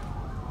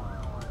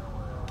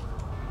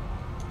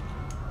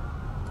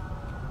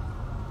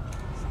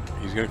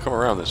 He's gonna come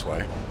around this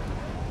way.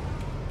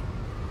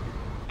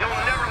 You'll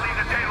never leave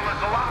the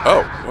Daedalus alive!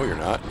 Oh, no you're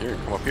not. You're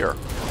gonna come up here.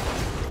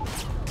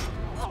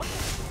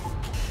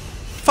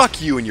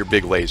 Fuck you and your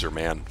big laser,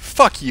 man.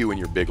 Fuck you and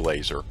your big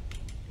laser.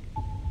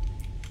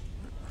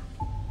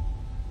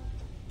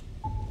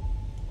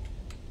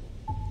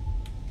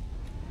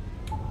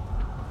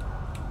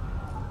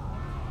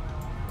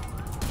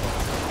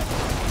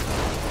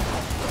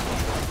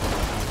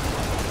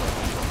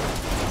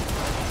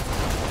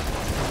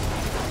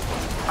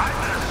 I've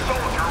been a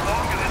soldier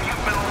longer than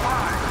you've been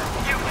alive.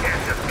 You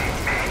can't defeat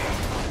me.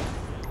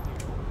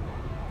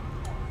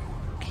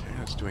 Okay,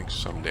 that's doing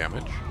some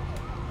damage.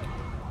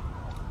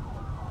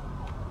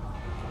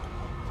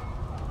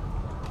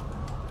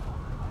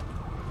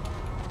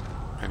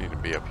 I need to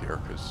be up here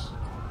because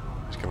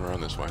he's coming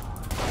around this way.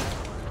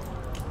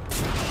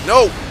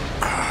 No!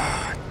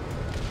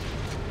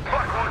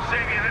 Fuck won't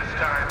save you this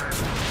time.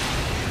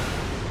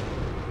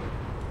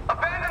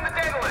 Abandon the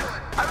Daedalus!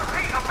 I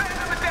repeat,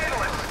 abandon the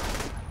Daedalus!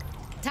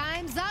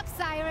 Time's up,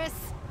 Cyrus.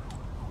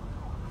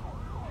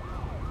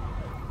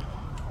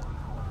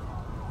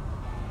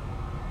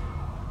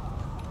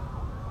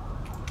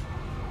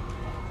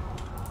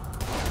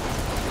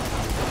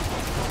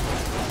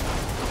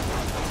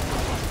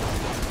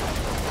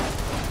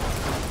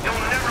 You'll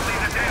never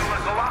leave the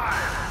Daedalus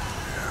alive!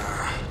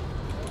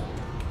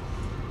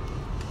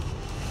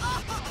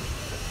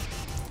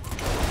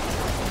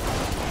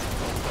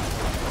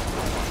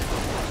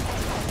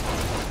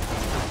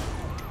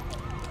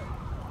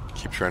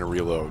 Keep trying to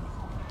reload.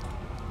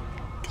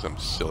 Because I'm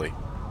silly.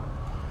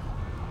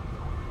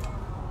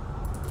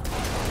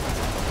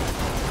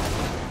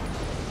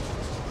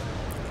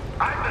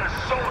 I've been a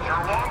soldier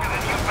longer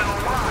than you've been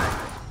alive.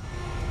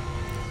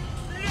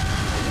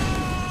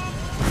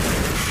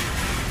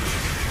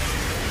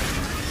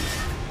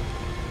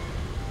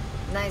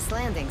 Nice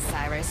landing,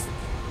 Cyrus.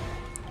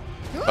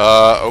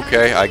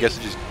 Okay, I guess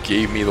it just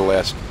gave me the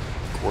last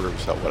quarter of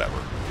cell, whatever.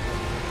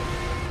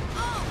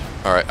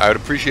 Alright, I would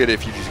appreciate it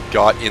if you just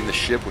got in the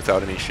ship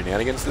without any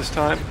shenanigans this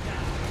time.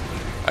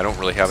 I don't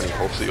really have any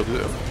hopes that you'll do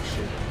it.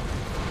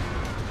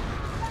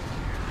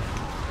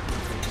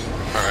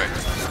 Alright,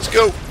 let's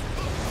go!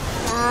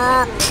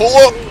 Pull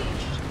up!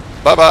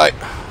 Bye-bye!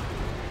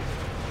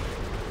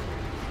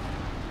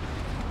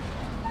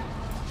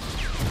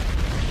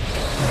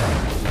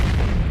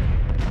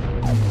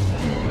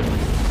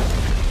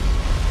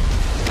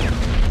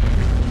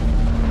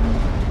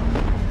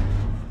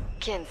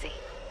 Kinsey,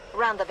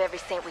 round up every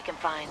saint we can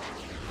find.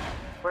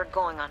 We're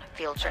going on a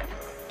field trip.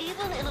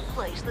 Even in a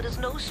place that is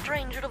no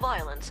stranger to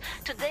violence,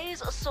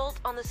 today's assault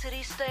on the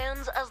city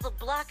stands as the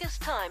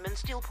blackest time in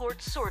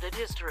Steelport's sordid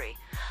history.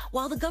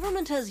 While the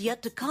government has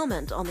yet to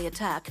comment on the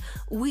attack,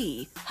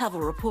 we have a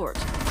report.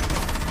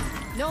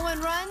 No one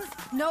runs,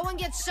 no one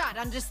gets shot,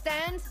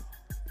 understand?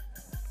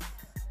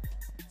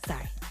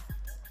 Sorry.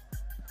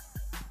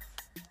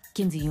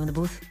 Kinsey, you in the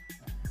booth?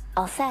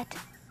 All set.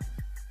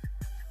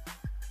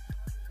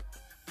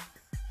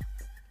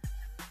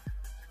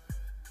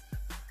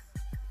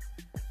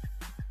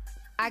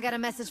 I got a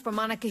message from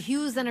Monica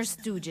Hughes and her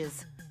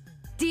stooges.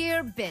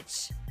 Dear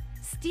bitch,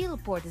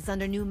 Steelport is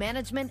under new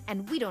management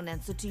and we don't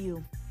answer to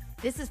you.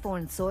 This is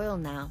foreign soil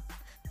now.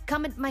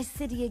 Come at my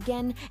city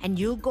again and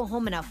you'll go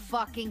home in a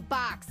fucking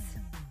box.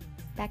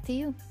 Back to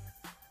you.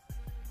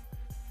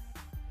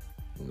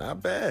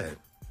 Not bad.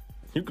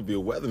 You could be a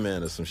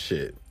weatherman or some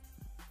shit.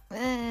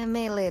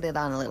 May laid it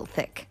on a little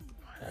thick.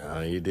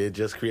 You did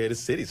just create a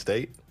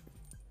city-state.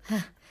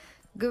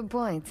 Good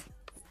point.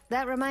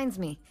 That reminds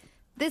me.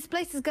 This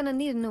place is gonna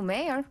need a new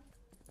mayor.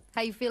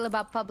 How you feel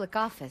about public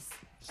office?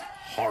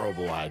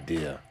 Horrible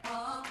idea.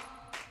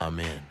 I'm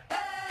in.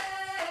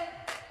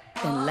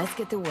 Then let's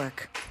get to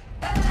work.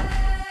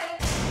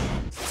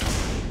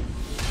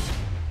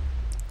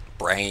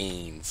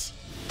 Brains.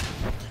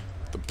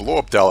 The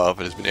blow-up doll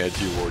outfit has been added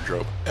to your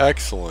wardrobe.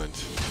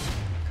 Excellent.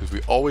 Because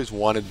we always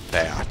wanted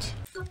that.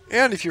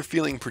 And if you're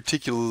feeling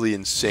particularly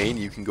insane,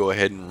 you can go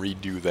ahead and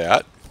redo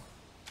that.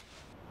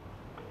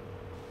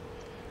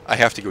 I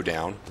have to go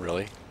down,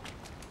 really.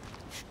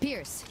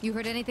 Pierce, you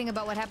heard anything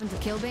about what happened to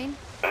Killbane?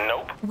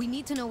 Nope. We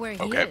need to know where he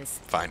Okay, is.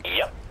 fine.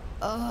 Yep.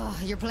 Oh,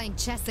 you're playing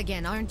chess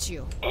again, aren't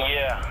you?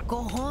 Yeah.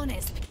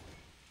 Cojones.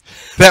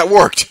 That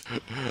worked!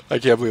 I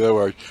can't believe that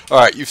worked.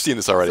 Alright, you've seen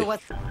this already. So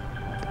what's... The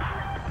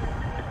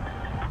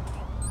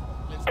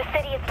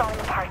city is falling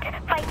apart.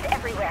 Fights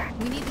everywhere.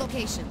 We need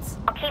locations.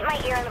 I'll keep my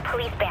ear on the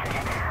police band.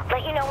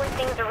 Let you know when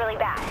things are really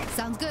bad.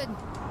 Sounds good.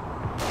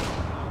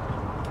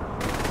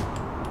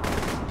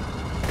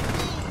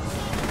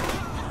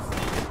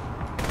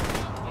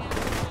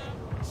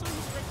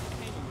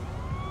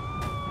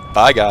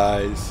 Bye,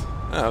 guys.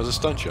 Oh, that was a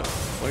stunt shot.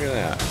 Look at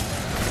that.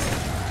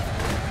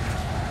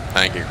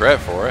 I didn't get credit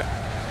for it.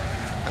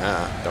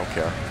 Don't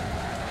care.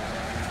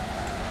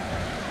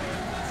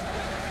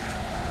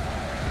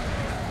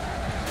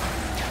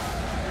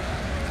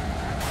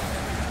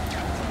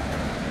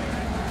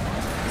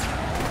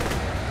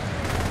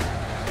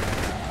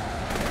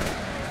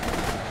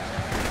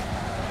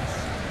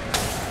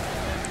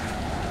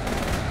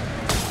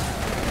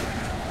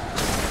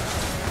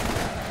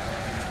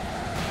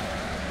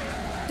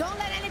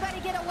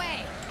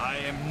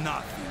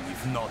 nothing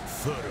if not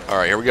thorough. All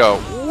right, here we go.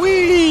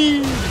 Whee!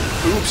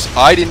 Oops,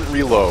 I didn't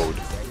reload.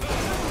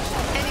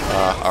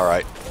 All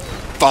right.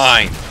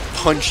 Fine.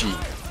 Punchy.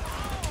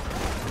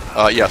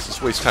 Yes,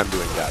 let's waste time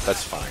doing that.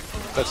 That's fine.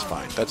 That's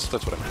fine. That's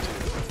what I meant to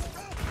do.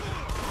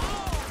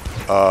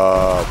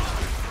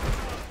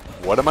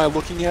 What am I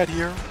looking at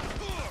here?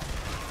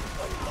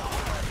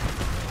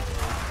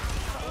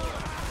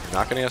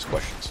 Not gonna ask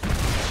questions.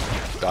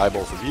 Die,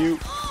 both of you.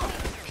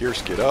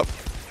 Pierce, get up.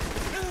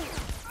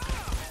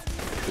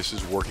 This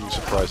is working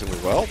surprisingly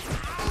well.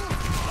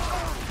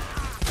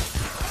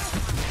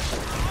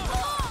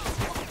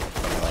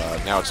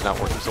 Now it's not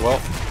working so well.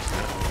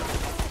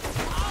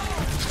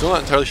 Still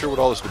not entirely sure what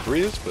all this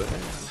debris is, but...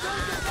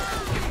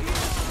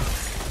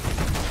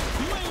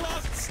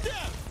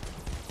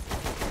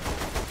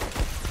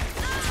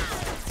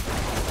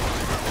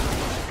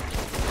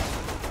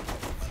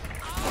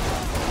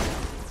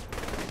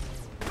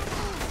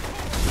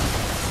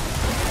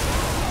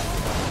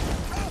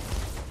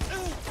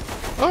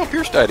 Oh,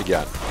 Pierce died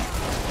again.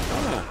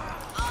 Ah.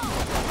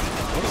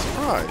 What a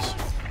surprise.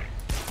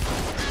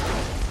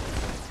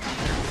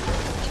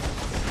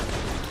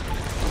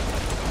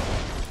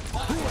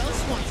 Who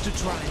else wants to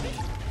try me?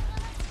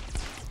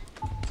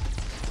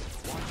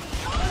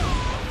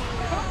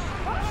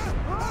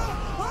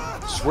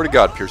 Swear to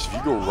God, Pierce, if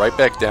you go right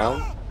back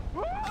down,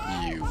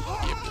 you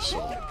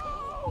imbecile.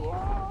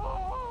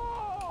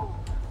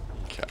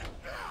 Okay.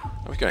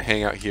 I'm just gonna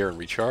hang out here and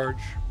recharge.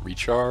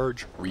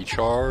 Recharge,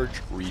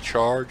 recharge,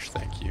 recharge.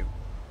 Thank you.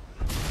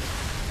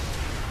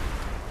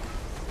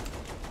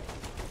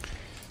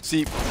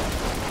 See,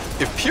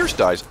 if Pierce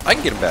dies, I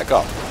can get him back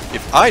up.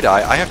 If I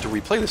die, I have to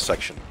replay this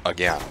section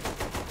again.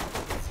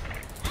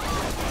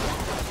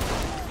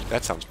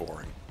 That sounds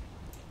boring.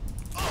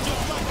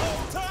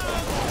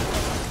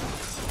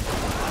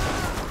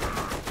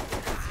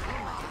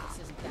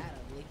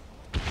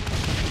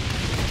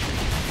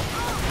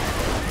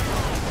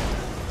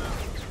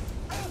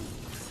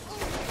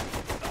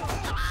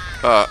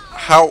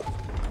 How?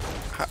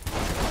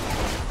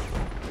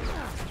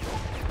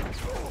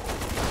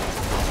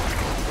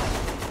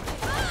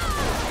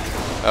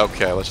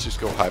 Okay, let's just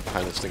go hide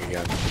behind this thing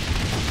again.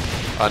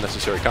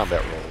 Unnecessary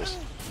combat rolls.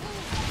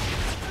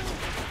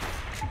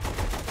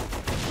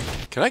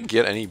 Can I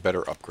get any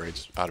better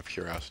upgrades out of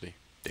curiosity?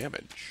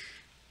 Damage.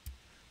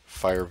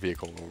 Fire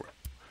vehicle.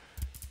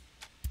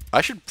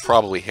 I should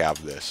probably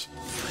have this.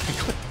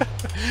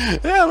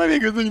 Yeah, might be a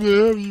good thing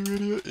to have, you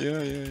idiot.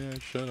 Yeah,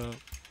 shut up.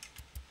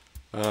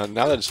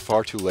 Now that it's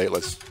far too late,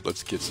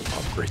 let's get some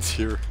upgrades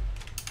here.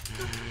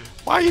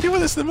 Why are you doing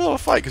this in the middle of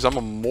a fight? Because I'm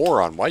a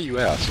moron. Why you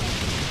ask?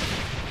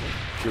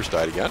 Pierce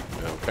died again.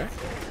 Okay.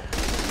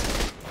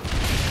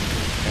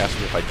 Ask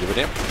me if I give a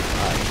damn.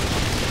 Alright.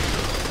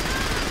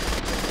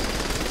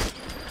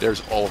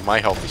 There's all of my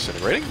health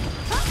disintegrating.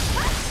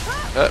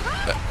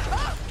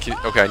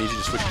 Okay, I need you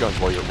to switch guns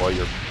while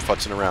you're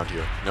futzing around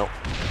here. Nope.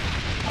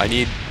 I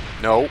need...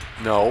 No.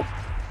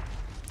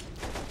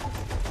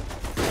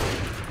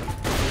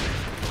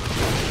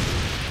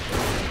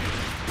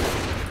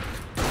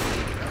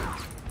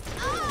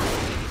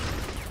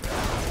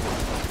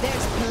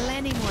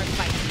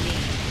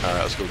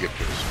 Alright, let's go get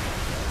Pierce.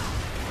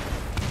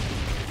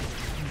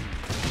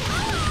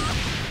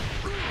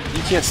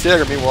 You can't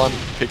stagger me while I'm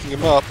picking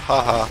him up.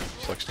 Haha.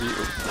 Sucks to you.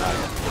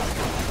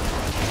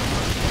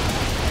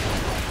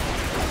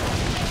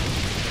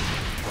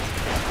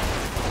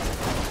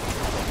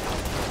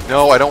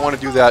 No, I don't want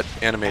to do that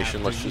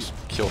animation. Let's just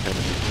kill him.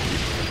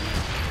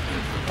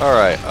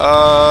 Alright,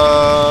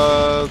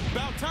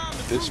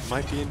 this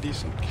might be in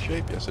decent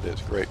shape. Yes, it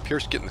is. Great.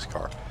 Pierce, get in this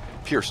car.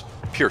 Pierce,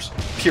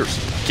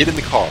 get in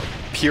the car.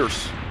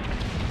 Pierce.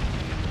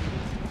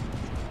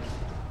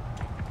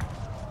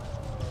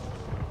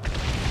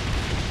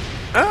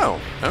 Oh,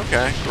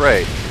 okay,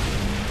 great.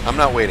 I'm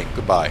not waiting.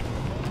 Goodbye.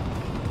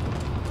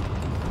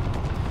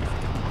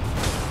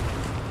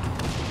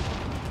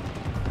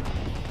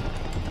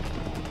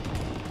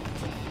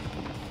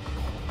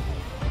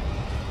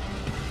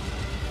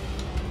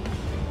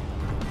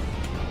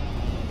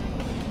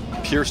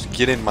 Pierce,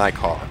 get in my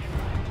car.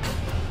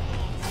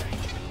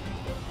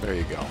 There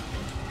you go.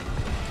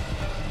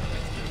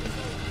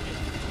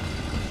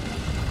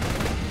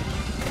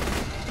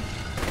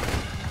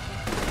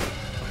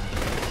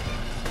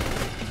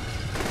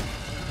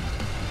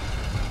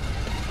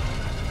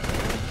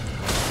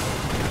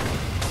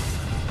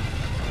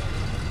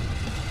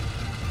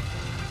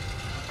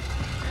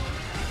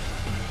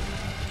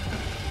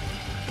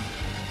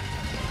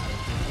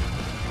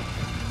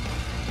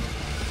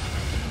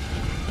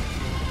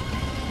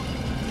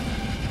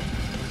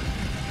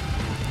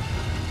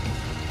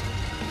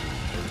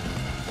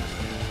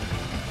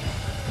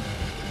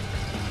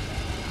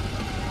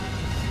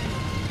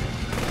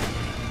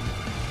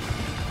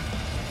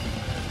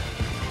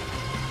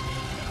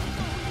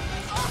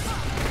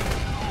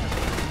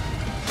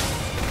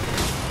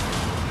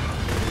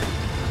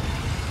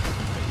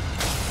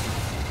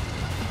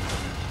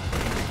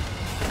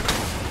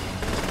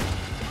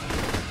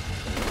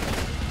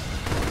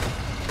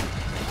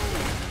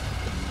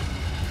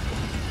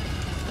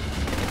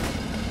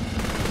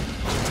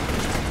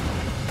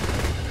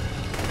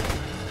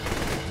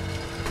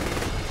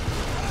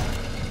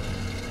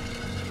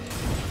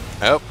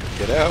 Oh,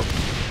 get out.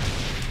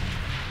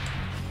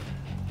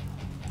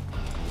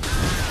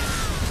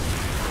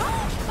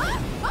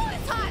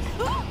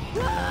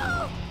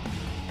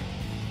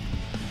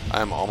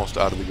 I'm almost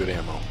out of the good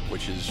ammo,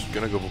 which is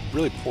going to go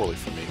really poorly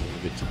for me when we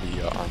get to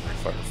the armored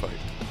firefight.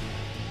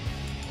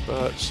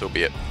 But so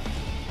be it.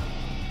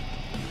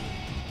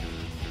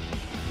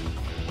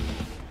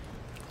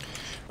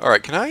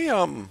 Alright, can I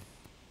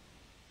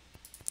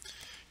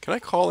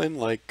call in,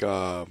 like,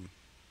 a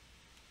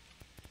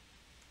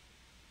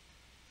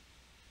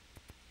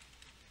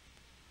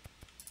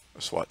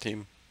SWAT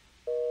team?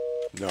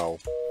 No.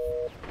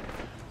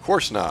 Of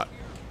course not.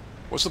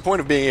 What's the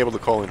point of being able to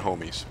call in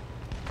homies?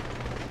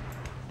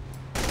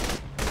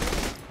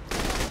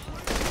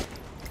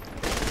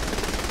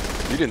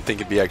 You didn't think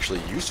it'd be actually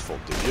useful,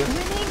 did you?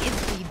 Winning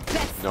is the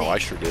best No, thing. I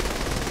sure did.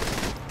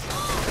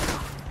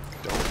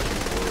 Don't you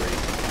worry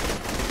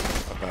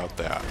about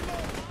that.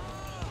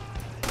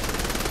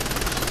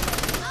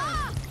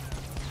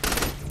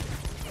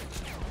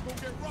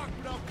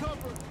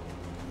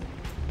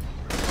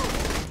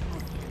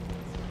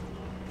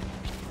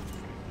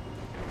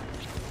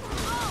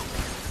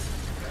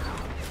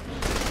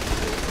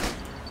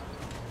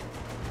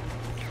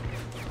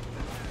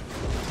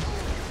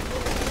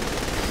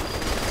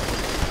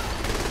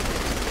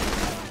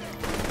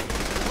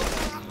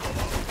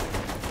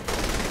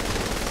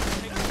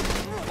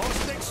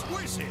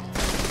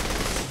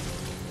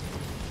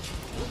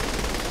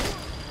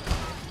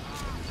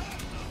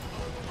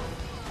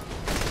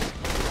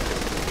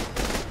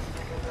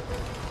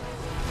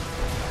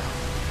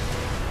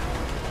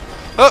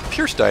 Oh,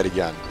 Pierce died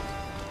again.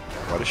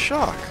 What a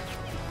shock.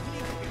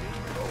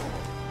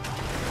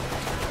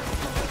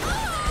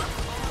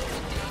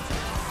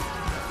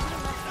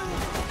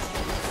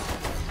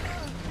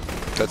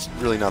 That's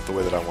really not the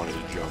way that I wanted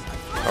to jump.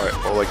 Alright,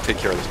 well, like, take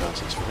care of this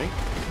nonsense for me.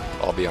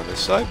 I'll be on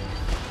this side.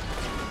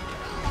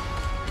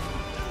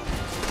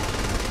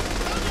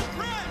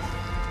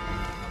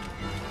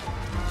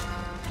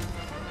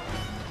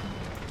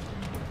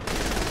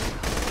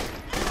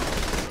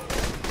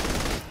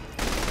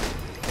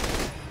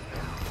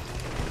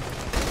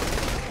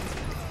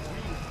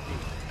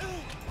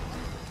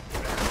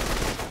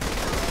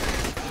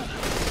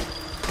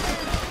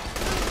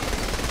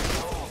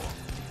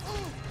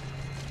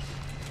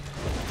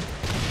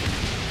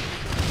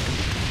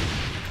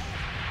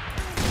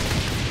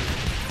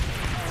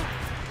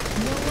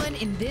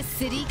 In this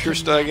city,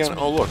 Pierce died again?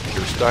 Oh look,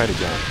 Pierce died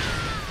again.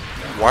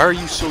 Why are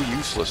you so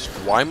useless?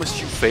 Why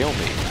must you fail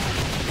me?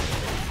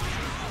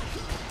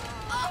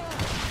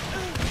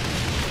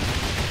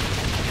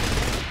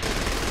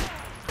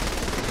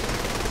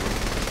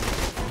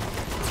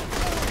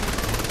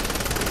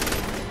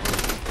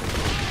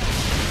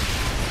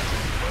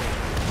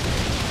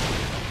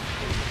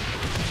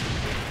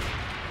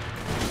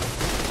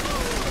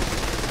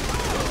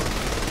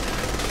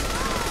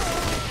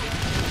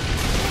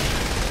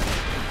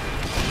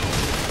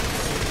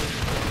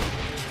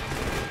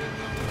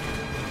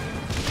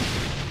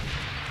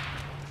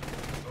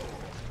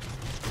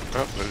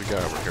 Oh, there's a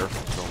guy over here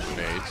throwing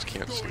grenades.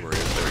 Can't see where he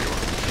is. There you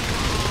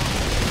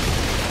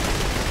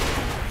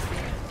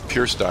are.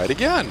 Pierce died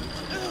again.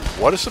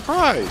 What a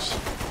surprise.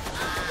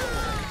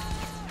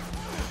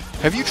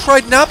 Have you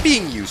tried not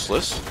being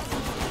useless?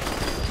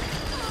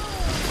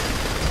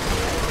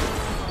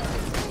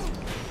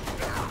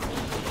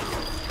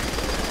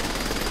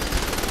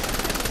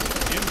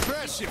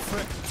 Impressive,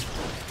 friend.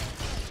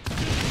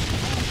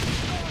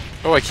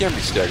 Oh, I can be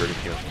staggered in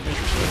here.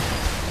 Interesting.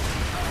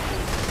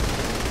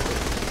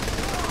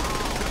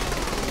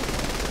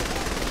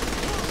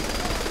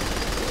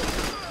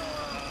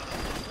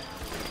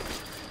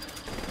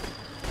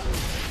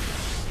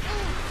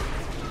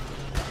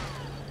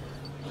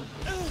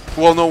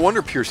 Well, no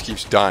wonder Pierce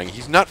keeps dying.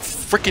 He's not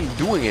frickin'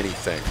 doing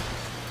anything.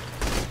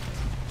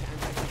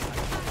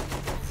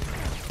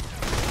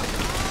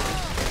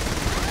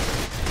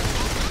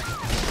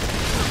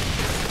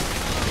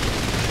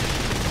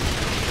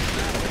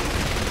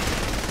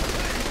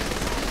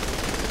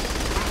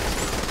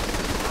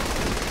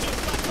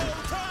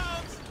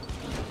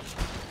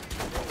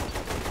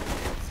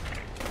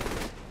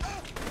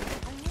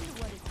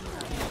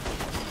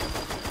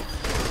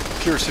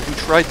 Pierce, have you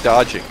tried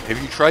dodging?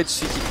 Have you tried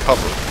seeking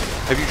cover?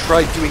 Have you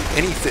tried doing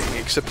anything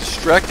except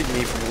distracting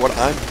me from what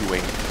I'm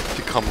doing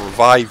to come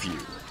revive you?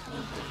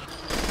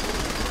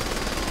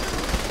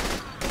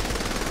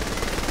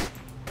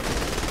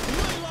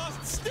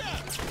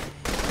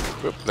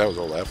 Oop, that was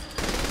a left.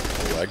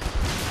 A leg.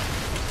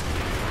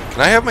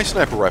 Can I have my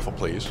sniper rifle,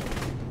 please?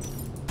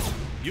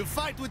 You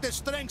fight with the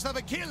strength of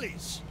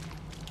Achilles.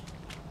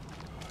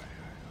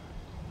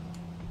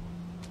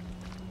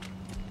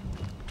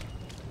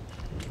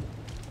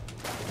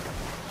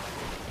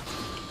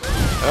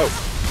 Oh,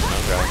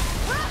 okay.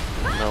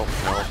 No,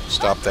 no,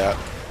 stop that.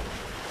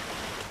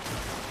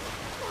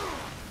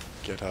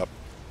 Get up.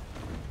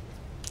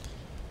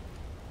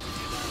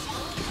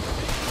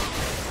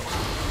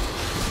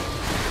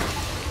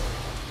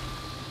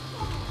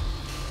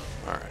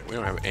 Alright, we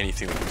don't have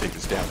anything that can take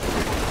this down.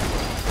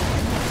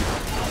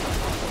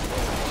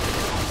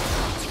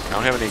 I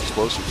don't have any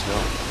explosives,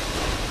 no.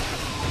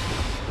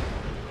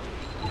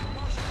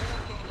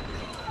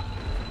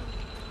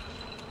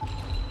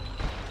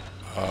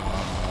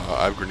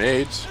 I have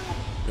grenades.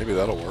 Maybe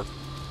that'll work.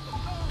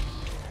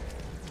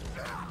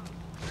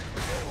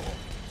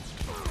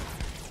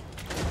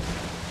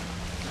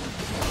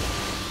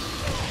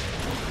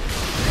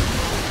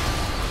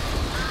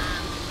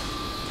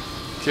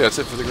 Okay, that's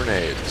it for the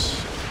grenades.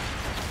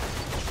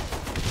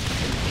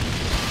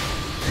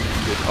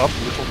 Get up,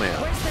 little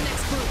man. Where's the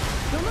next group?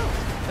 Don't know.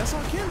 That's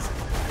our kids.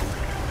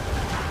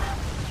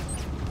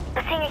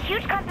 We're seeing a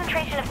huge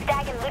concentration of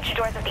stag and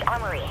luchadors at the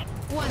armory.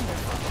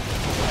 Wonderful.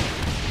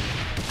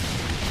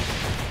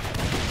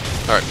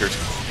 Alright, Pierce,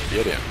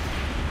 get in.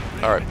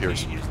 Alright,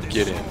 Pierce,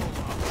 get in.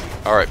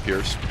 Alright,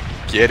 Pierce,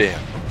 get in.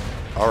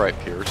 Alright,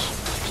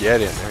 Pierce,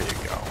 get in. There you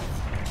go.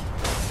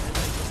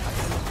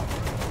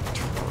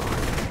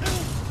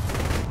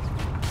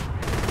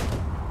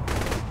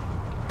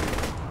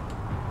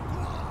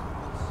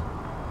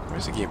 Why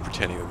is the game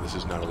pretending that this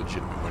is not a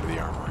legitimate one to the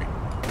armory?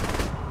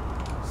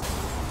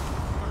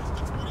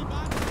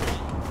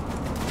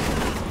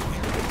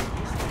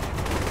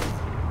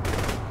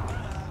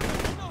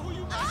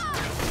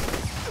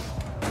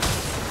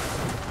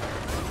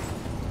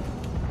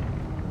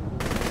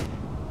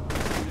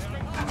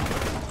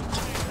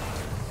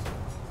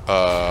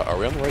 Are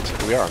we on the right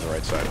side? We are on the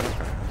right side.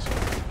 Okay.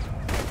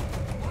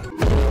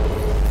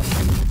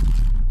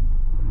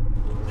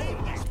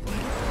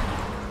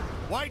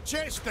 Why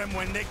chase them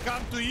when they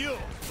come to you?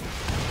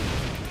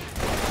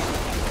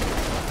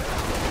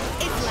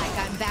 It's like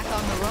I'm back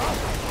on the road.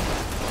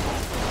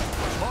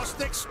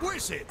 Most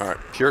exquisite. Alright,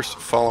 Pierce,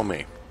 follow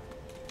me.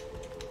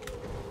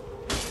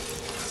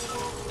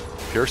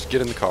 Pierce,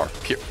 get in the car.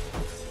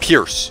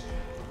 Pierce.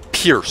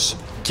 Pierce,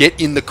 get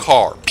in the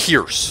car.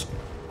 Pierce.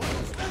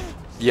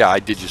 Yeah, I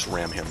did just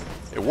ram him.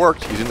 It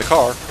worked. He's in the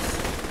car.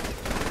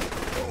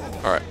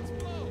 Alright.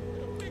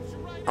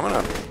 I'm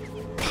gonna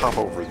pop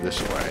over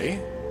this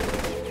way.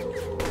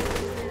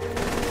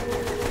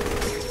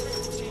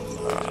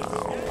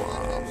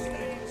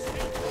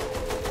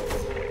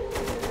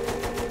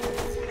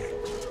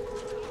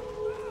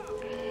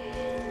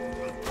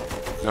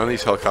 None of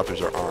these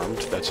helicopters are armed.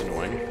 That's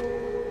annoying.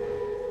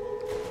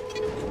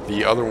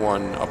 The other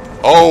one up.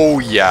 Oh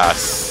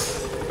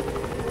yes.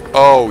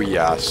 Oh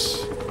yes.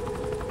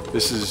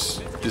 This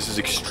is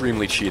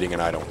extremely cheating,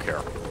 and I don't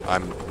care.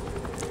 I'm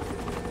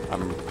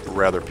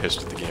rather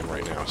pissed at the game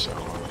right now. So.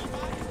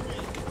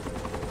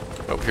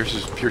 Oh, Pierce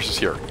is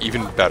here.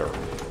 Even better.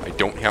 I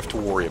don't have to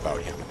worry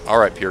about him. All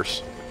right,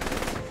 Pierce.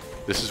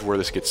 This is where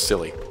this gets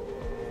silly.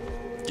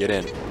 Get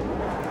in.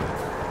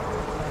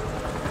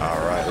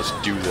 All right, let's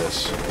do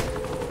this.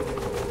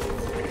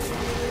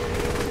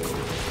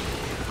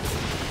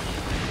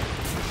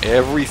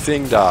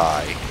 Everything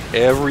die.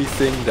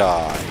 Everything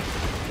die.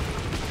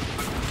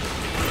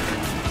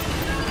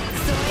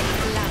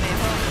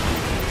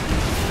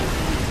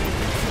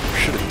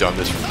 Should have done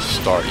this from the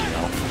start, you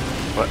know.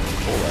 But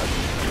Oleg.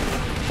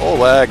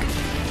 Oleg.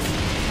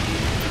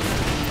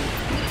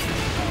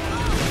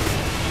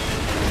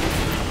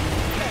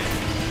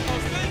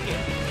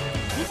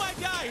 You might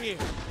die here.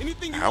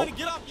 Anything you want to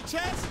get off your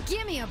chest?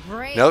 Give me a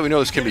break. Now that we know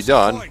this can be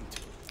done,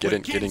 get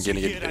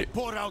in. I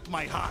pour out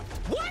my heart.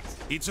 What?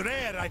 It's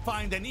rare I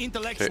find an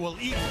intellectual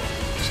equal.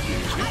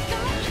 Excuse me.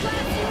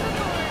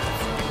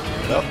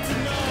 Nope.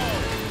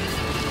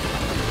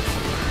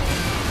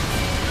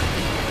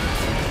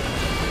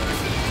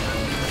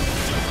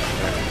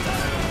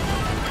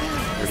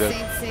 You're dead.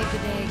 Saints save the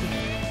day.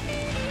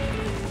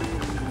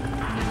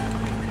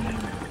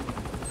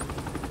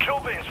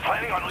 Killbane's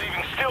planning on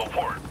leaving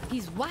Steelport.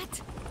 He's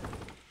what?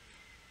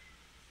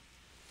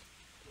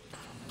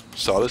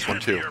 Saw this one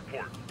too.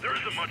 There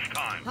isn't much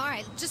time. All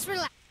right, just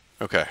relax.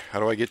 Okay, how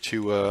do I get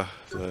to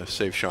the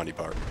save Shawnee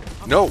part?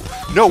 No,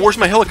 no, where's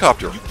my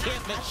helicopter? You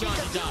can't let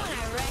Shawnee die.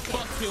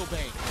 Fuck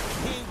Killbane.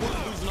 He ain't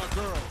worth losing our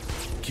girl.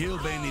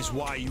 Killbane is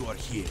why you are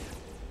here.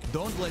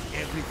 Don't let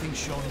everything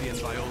Shawnee and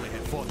Viola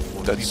have fought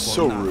for. That's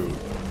so rude.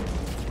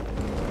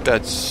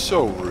 That's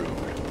so rude.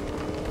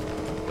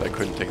 I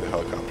couldn't take the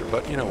helicopter,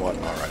 but you know what?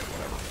 All right,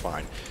 whatever,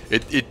 fine.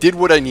 It did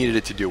what I needed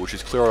it to do, which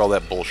is clear out all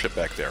that bullshit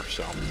back there.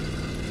 So,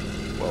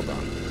 well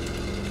done.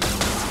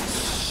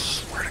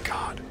 Swear to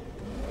God.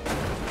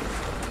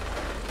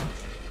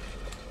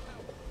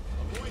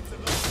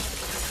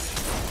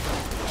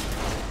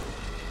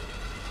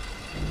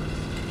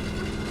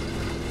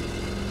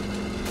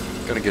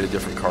 Gonna get a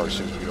different car as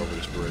soon as we get over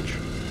this bridge.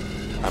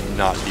 I'm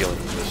not dealing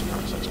with this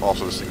nonsense.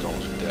 Also, this thing's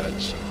almost dead,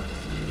 so.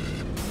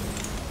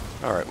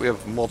 Alright, we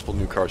have multiple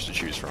new cars to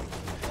choose from.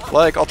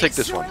 Like, I'll take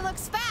this sure one.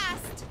 Looks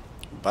fast.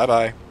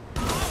 Bye-bye.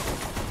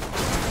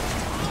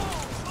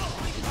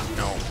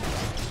 No.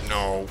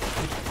 No.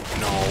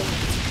 No.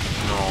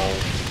 No.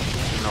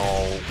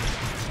 No.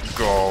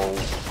 Go.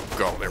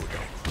 Go. There we go.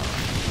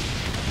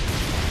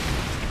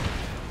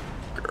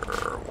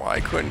 Grr, why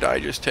couldn't I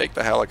just take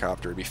the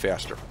helicopter? It'd be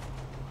faster.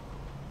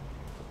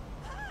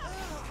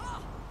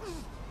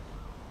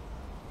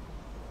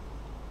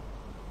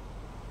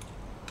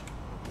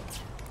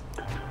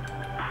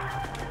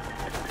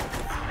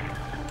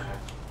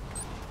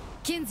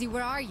 Kinsey,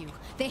 where are you?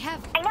 They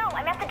have... I know,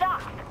 I'm at the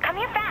docks. Come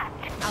here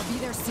fast. I'll be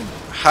there soon.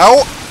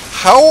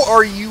 How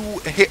are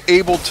you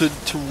able to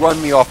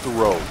run me off the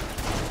road?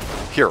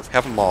 Here,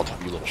 have a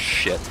Molotov, you little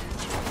shit.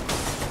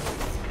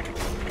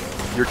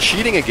 You're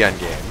cheating again,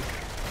 game.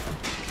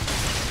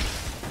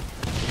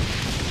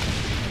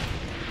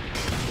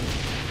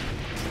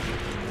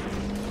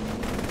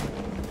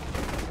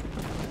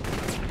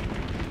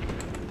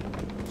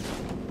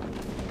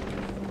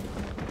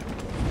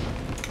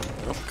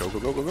 Oh,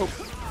 go.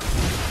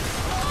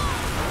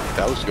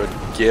 That was good.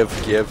 Give.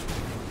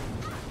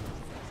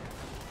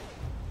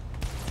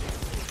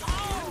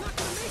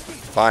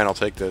 Fine, I'll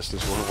take this.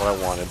 This wasn't what I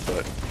wanted,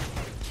 but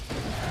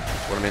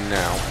what I'm in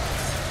now.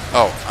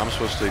 Oh, I'm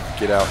supposed to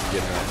get out and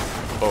get in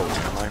a boat,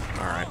 am I?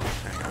 Alright,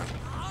 hang on.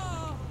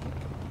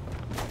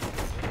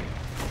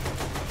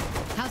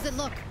 How's it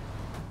look?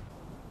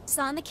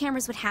 Saw on the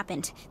cameras what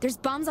happened. There's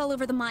bombs all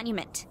over the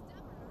monument.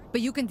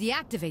 But you can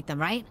deactivate them,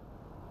 right?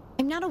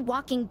 I'm not a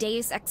walking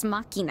Deus Ex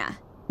Machina.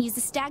 Use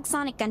the Stag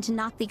Sonic gun to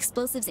knock the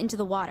explosives into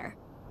the water.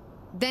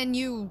 Then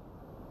you...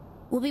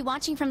 We'll be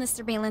watching from the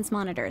surveillance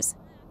monitors.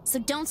 So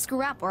don't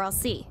screw up or I'll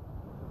see.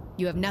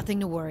 You have nothing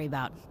to worry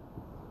about.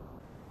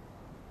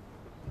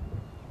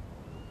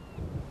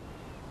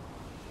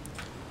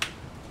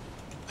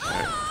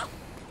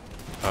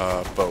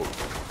 Boat.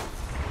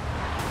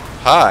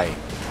 Hi.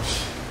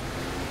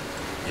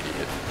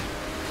 Idiot.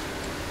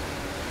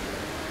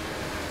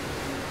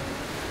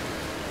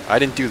 I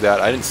didn't do that.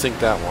 I didn't sink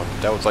that one.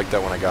 That was like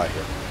that when I got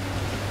here.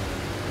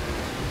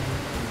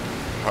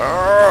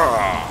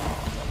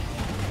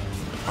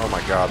 Oh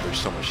my god, there's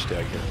so much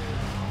stag here.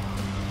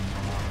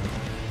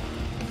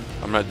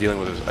 I'm not dealing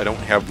with this. I don't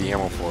have the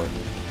ammo for it.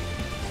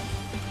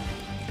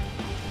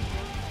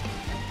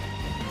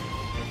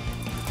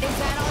 Is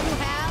that all you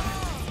have?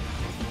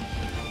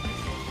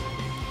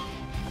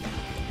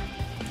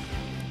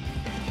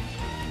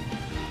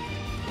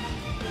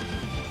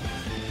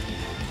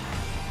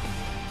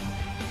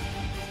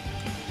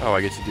 Oh,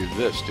 I get to do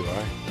this, do I?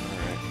 Alright.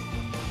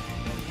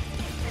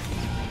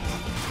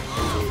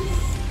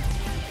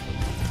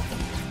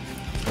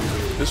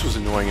 This was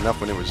annoying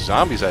enough when it was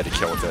zombies I had to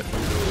kill with it.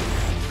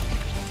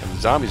 And the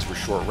zombies were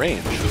short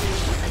range.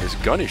 And this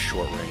gun is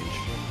short range.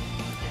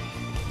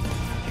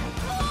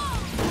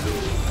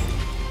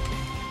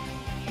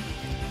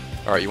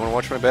 Alright, you want to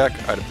watch my back?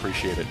 I'd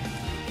appreciate it.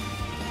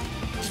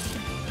 Is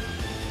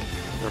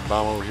there a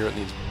bomb over here that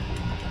needs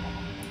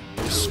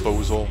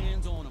disposal?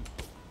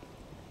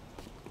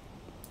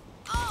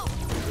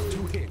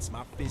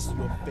 My fist,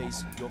 your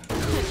face, your...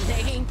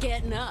 They ain't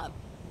getting up.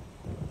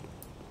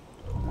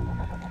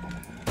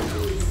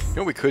 You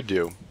know what we could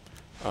do?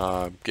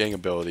 Gang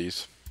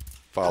abilities.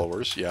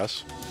 Followers,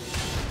 yes.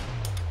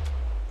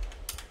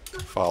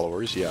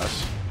 Followers,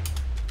 yes.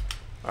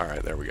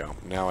 Alright, there we go.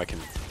 Now I can...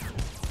 You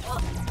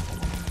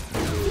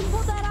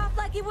pulled that off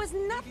like it was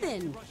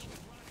nothing.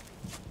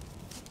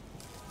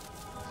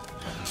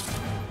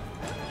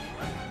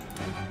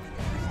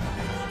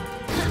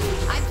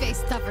 I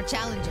faced tougher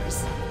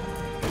challengers.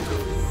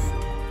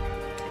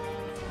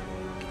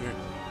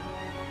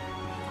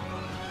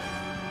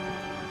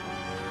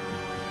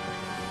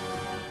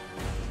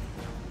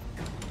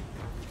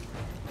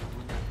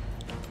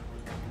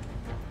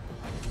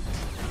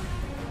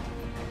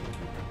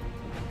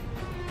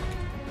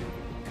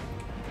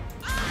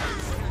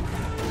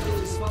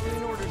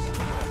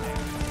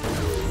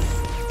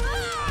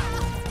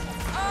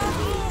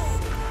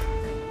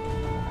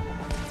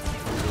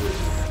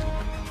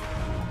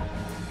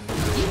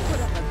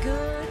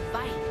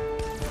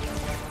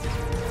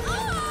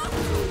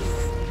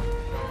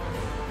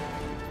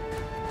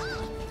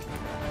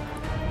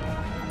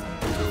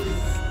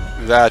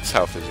 That's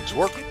how physics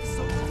work.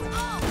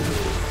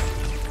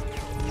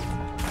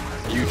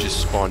 You just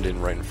spawned in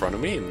right in front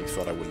of me and you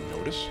thought I wouldn't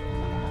notice.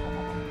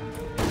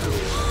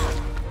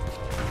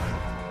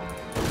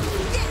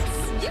 Yes!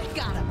 You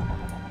got him!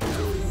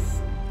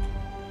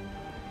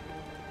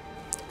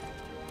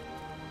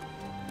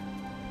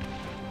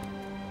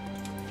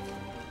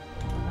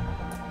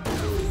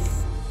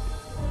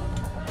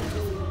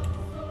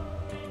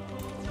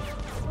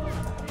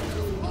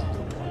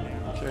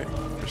 Okay,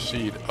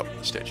 proceed up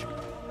the statue.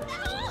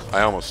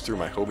 I almost threw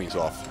my homies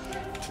off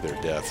to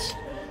their deaths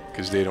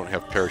because they don't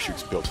have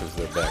parachutes built into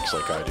their backs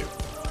like I do.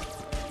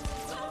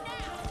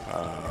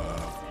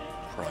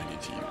 Probably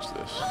need to use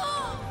this.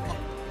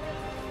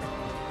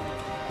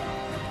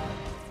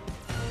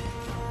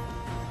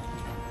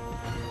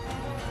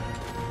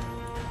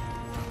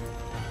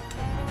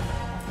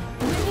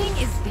 Winning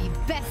is the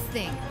best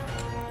thing.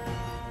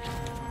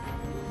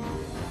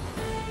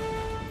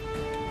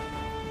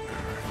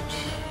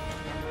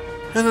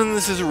 And then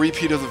this is a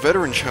repeat of the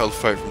veteran child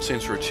fight from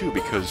Saints Row 2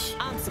 because...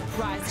 I'm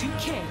surprised you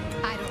came.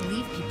 I don't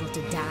leave people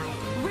to die.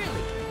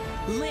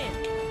 Really? Lynn,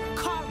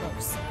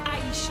 Carlos,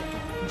 Aisha,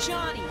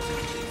 Johnny.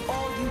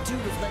 All you do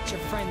is let your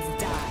friends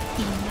die.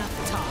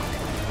 Enough talk.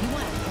 You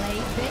wanna play,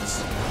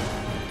 bitch?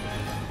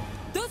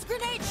 Those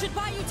grenades Should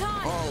buy you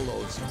time. All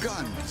those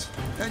guns,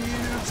 and you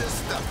use this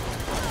stuff.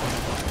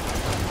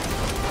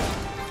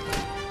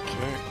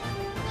 Okay.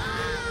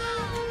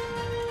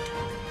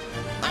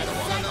 I don't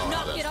want to know how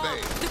Knock it to off.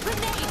 fade. The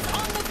grenades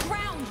on the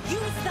ground.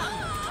 Use them.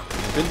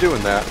 Been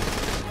doing that.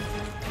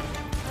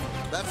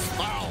 That's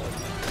foul.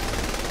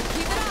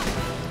 Keep it up.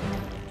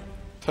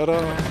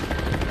 Ta-da!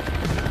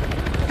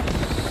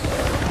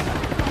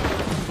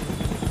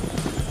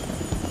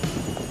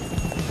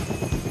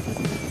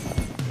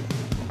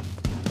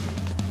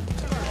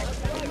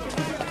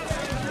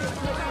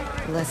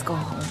 Let's go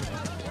home.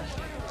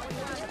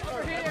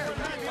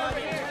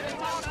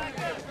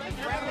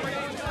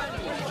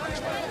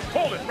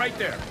 Hold it right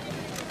there.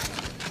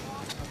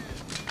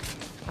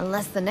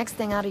 Unless the next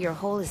thing out of your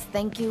hole is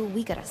thank you,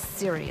 we got a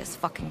serious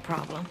fucking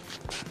problem.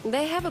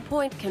 They have a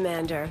point,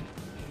 Commander.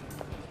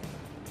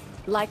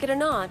 Like it or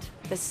not,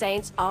 the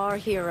Saints are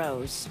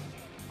heroes.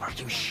 Are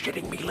you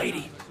shitting me,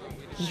 lady?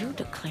 You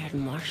declared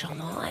martial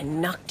law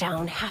and knocked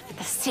down half of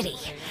the city.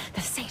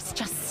 The Saints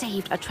just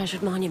saved a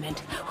treasured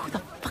monument. Who the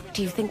fuck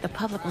do you think the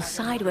public will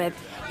side with?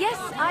 Yes,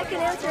 I can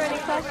answer any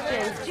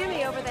questions.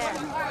 Jimmy over there.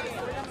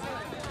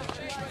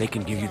 They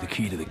can give you the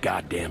key to the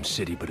goddamn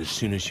city, but as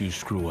soon as you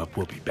screw up,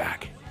 we'll be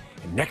back.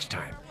 And next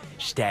time,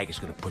 Stagg is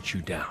gonna put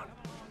you down.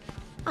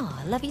 Oh,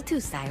 I love you too,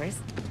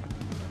 Cyrus.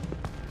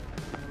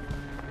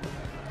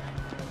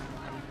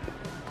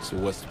 So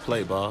what's the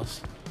play,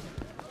 boss?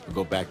 We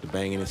go back to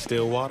banging in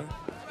Stillwater?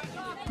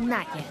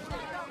 Not yet.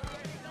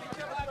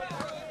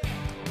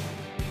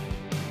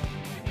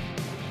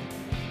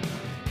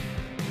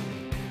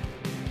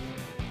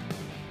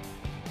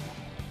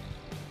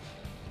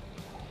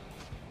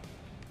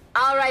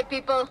 All right,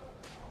 people.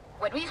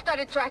 When we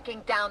started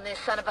tracking down this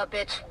son of a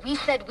bitch, we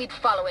said we'd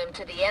follow him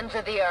to the ends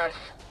of the earth.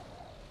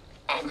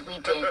 And we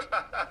did.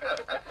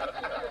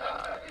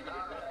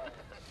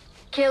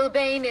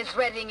 Killbane is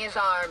readying his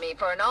army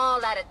for an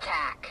all-out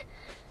attack.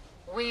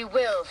 We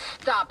will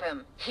stop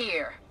him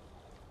here.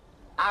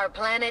 Our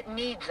planet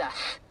needs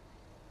us.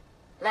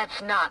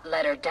 Let's not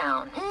let her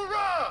down.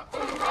 Hoorah!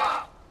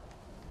 Hoorah!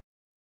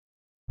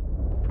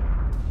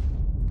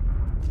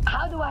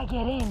 How do I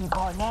get in,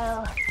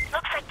 Cornell?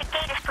 Looks like the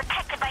gate is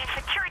protected by a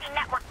security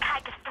network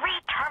tied to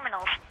 3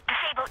 terminals.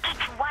 Disable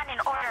each one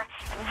in order,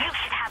 and you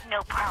should have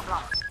no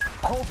problem.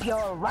 Hope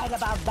you're right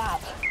about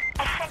that.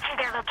 I sent you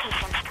their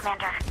locations,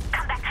 Commander.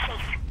 Come back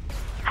safe.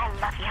 I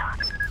love you.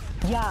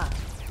 Yeah,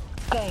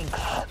 thanks.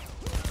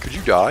 Could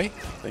you die?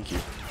 Thank you.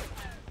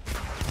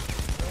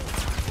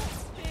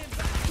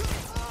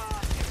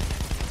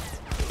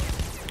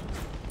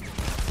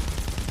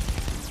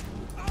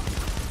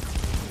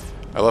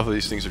 I love how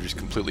these things are just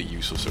completely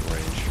useless at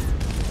range.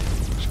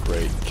 It's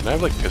great. Can I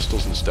have like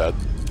pistols instead?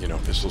 You know,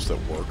 pistols that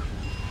work.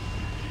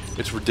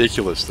 It's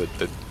ridiculous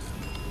that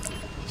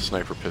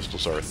sniper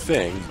pistols are a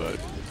thing, but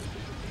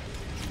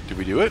did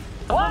we do it?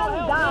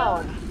 One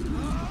down.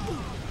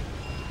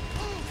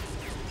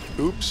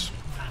 Oops.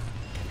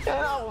 And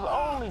that was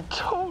only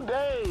 2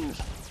 days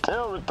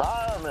till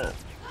retirement.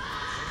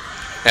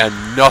 And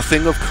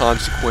nothing of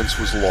consequence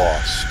was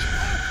lost.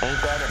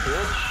 Ain't that a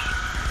bitch?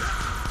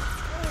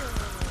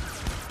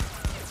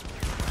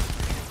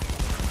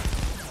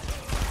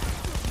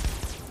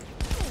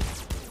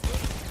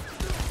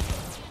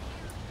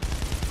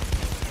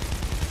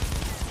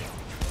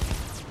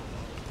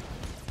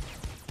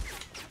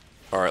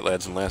 Alright,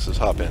 lads and lasses,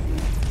 hop in.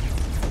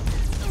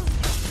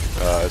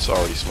 It's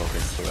already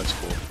smoking, so that's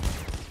cool.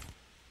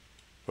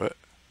 What?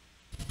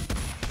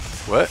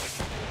 What?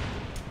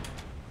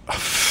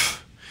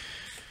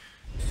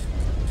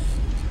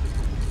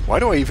 Why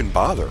do I even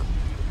bother?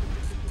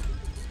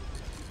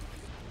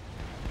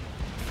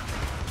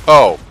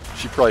 Oh,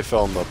 she probably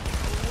fell in the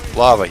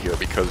lava here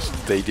because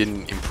they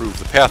didn't improve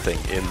the pathing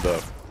in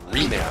the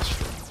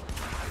remaster.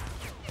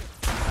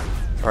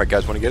 Alright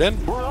guys, want to get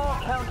in? We're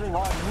all counting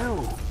on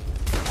you.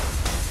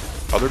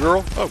 Other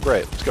girl? Oh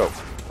great, let's go.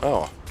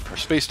 Oh, our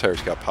space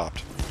tires got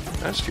popped.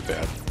 That's too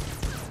bad.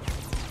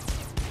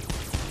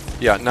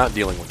 Yeah, not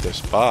dealing with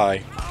this.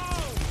 Bye.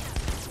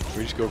 Can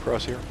we just go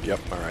across here? Yep,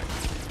 alright.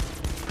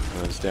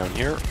 And it's down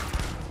here.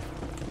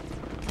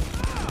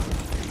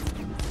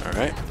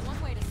 Alright.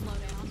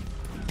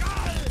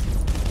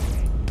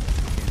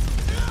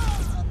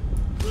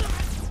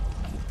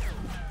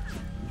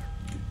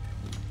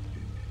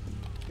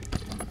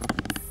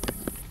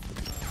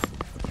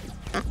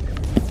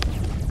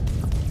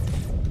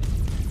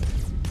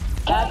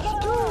 Catch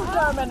 2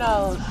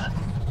 terminals.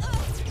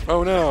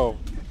 Oh no!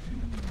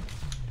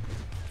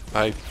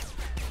 I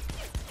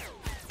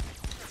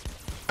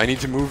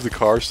need to move the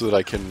car so that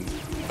I can...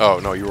 Oh,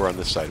 no, you were on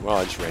this side. Well,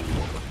 I just ran you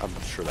over. I'm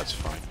sure that's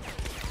fine.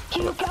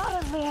 You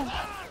got him, man.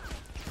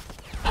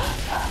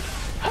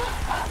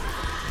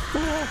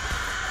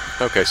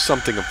 Okay,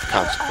 something of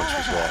consequence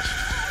was lost.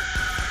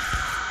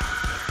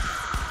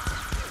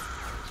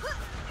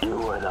 You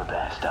were the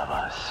best of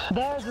us.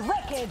 There's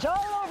wreckage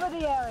all over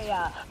the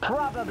area.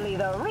 Probably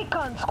the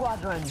recon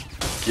squadron.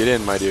 Get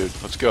in, my dude.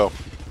 Let's go.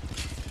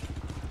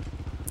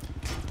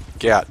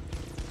 Gat.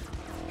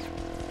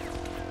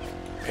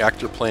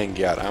 actor playing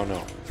Gat. I don't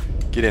know.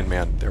 Get in,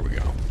 man. There we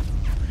go.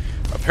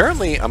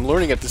 Apparently, I'm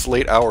learning at this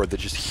late hour that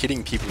just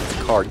hitting people with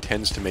the car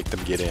tends to make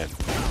them get in.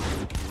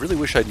 I really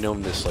wish I'd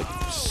known this, like,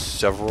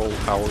 several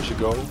hours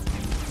ago.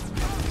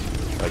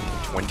 Like,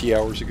 20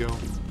 hours ago.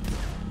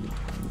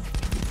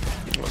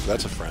 Oh, so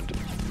that's a friend.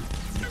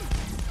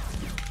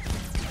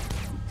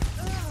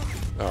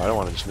 Oh, I don't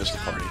want to dismiss the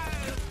party.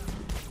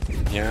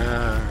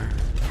 Yeah.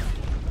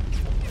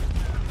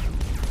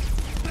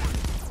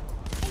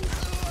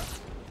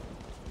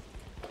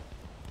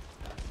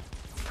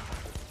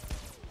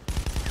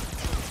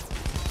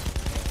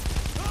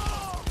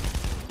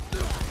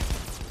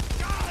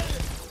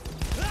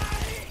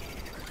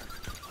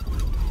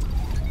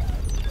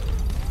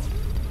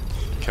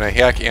 Can I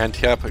hack and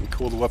tap and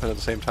cool the weapon at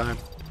the same time?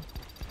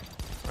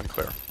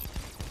 Unclear.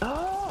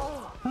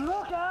 Oh,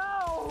 look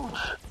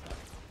out!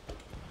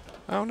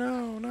 Oh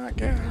no, not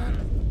God.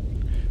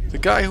 The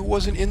guy who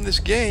wasn't in this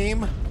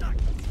game.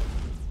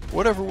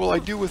 Whatever will I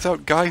do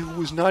without guy who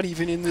was not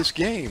even in this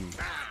game?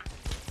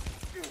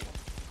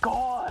 Go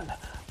on!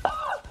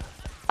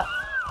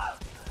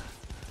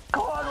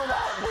 Go on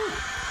without me!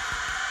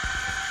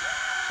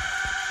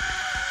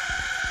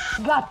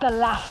 Got the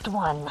last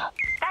one.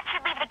 That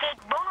should leave the gate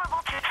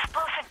vulnerable to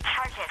explosive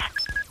charges.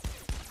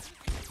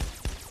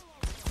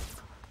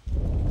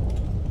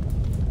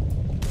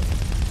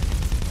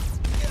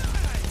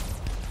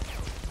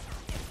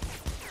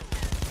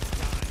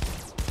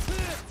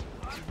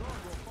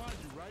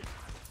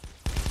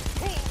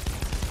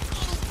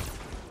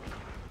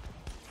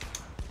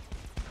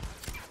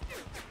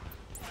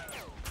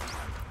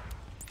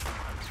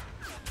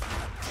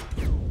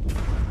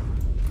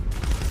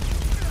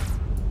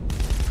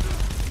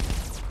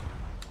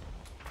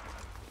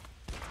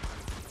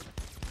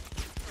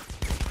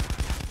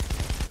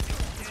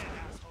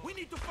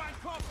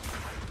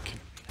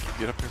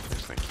 Get up here,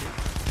 please. Thank you.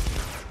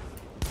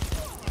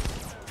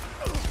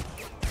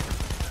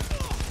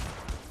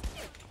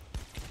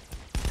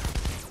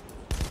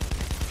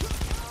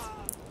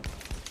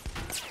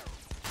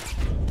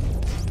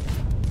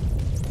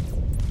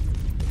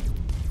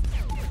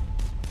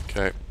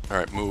 Okay. All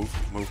right. Move.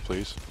 Move,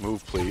 please.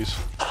 Move, please.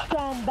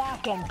 Stand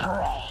back and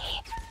pray.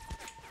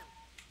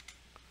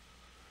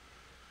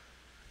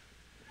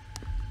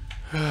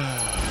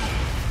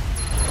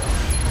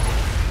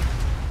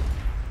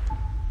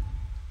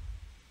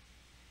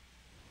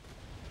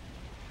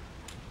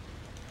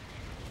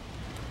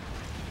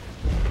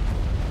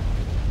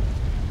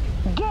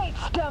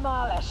 Gates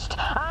demolished.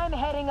 I'm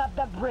heading up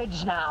the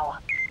bridge now.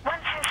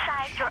 Once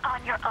inside, you're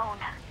on your own.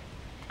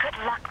 Good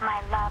luck,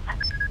 my love.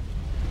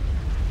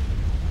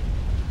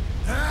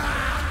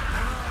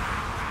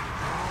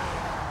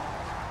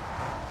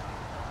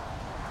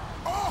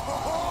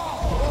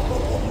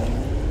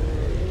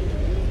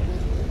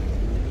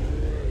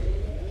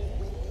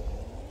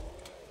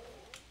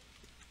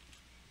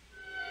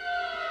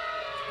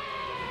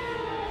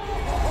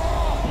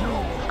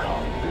 You've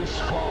come this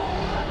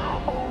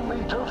far,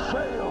 only to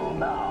fail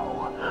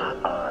now.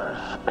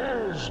 Earth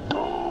is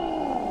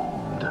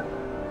doomed.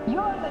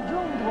 You're the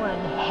doomed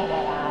one,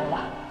 General.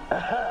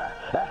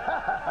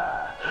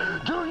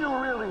 Do you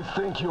really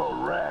think your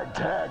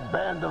ragtag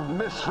band of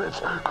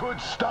misfits could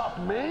stop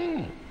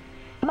me?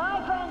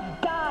 My friends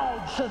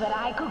died so that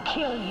I could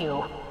kill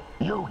you.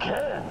 You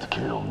can't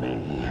kill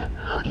me.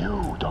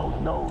 You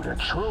don't know the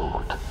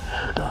truth.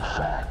 The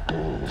fact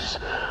is,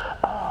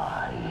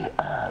 I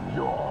am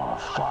your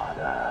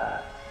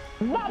father.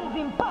 That is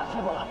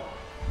impossible.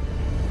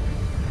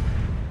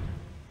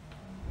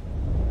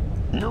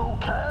 You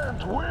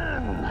can't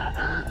win!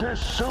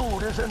 This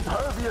suit is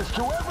impervious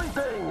to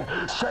everything,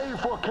 save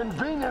for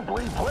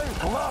conveniently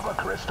placed lava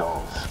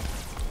crystals.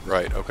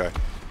 Right, okay.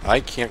 I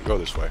can't go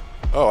this way.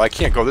 Oh, I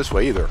can't go this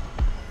way either.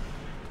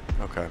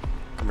 Okay,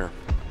 come here.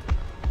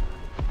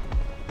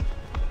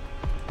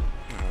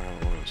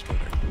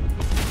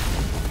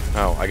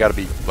 Oh, I gotta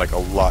be, like, a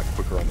lot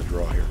quicker on the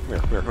draw here. Come here,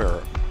 come here, come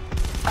here.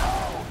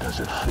 How does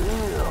it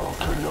feel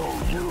to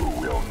know you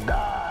will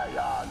die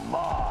on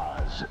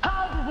Mars?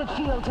 How does it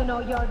feel to know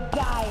you're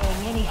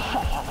dying any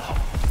second?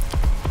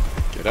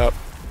 Get up.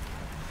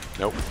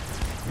 Nope.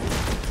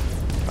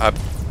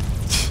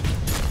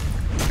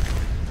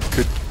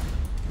 Could...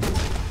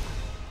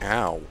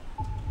 Ow.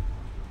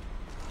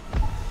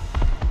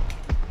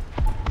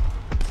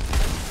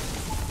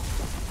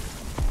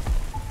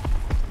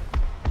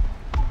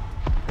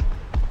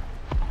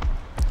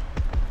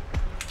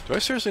 Do I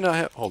seriously not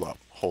have... Hold up.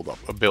 Hold up.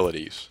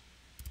 Abilities.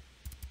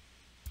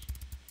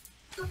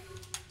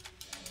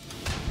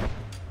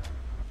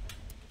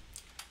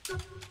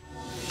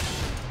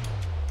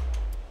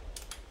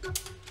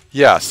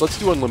 Yes, let's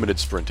do unlimited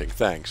sprinting.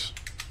 Thanks.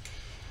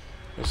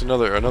 That's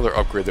another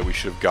upgrade that we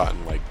should have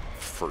gotten, like,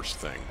 first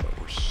thing, but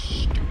we're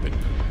stupid.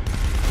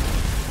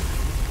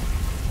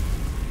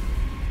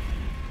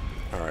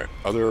 Alright,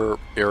 other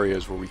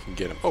areas where we can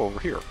get him. Oh, over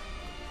here.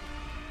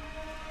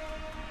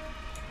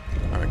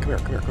 Alright, come here,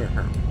 come here, come here,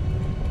 come here.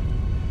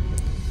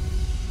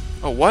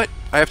 Oh, what?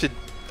 I have to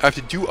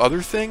do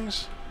other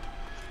things?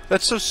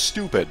 That's so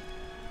stupid.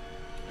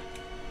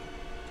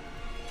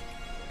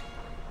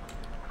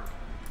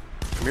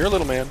 Come here,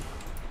 little man.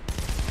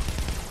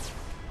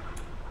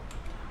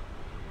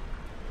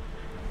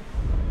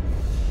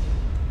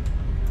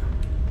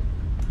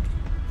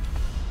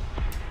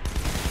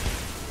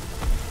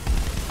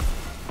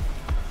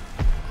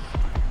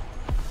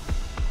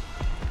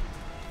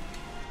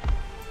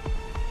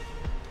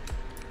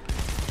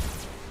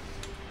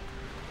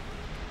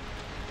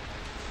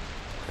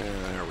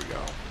 There we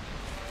go.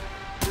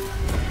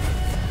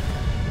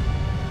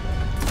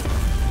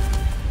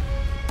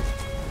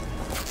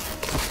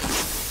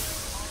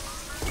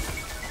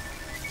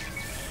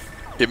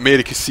 It made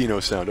a casino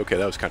sound. Okay,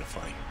 that was kind of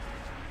funny.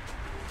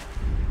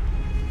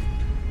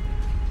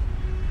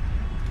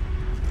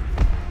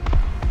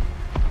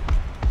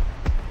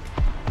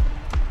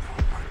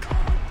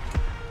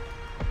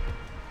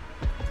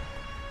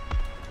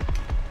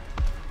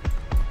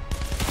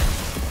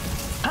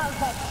 How's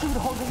that suit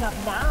holding up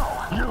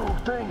now? You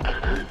think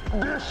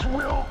this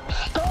will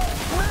stop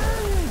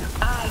me?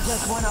 I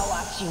just want to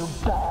watch you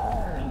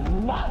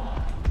burn.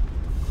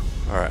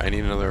 Alright, I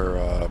need another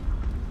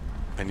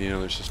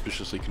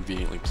suspiciously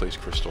conveniently placed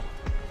crystal.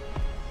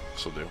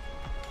 This'll do.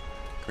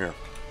 Come here.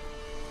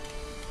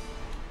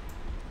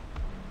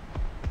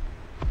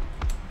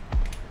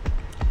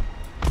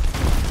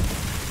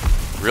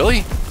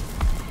 Really?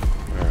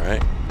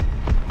 Alright.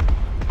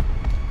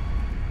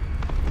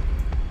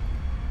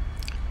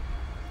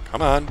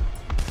 Come on.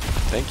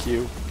 Thank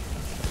you.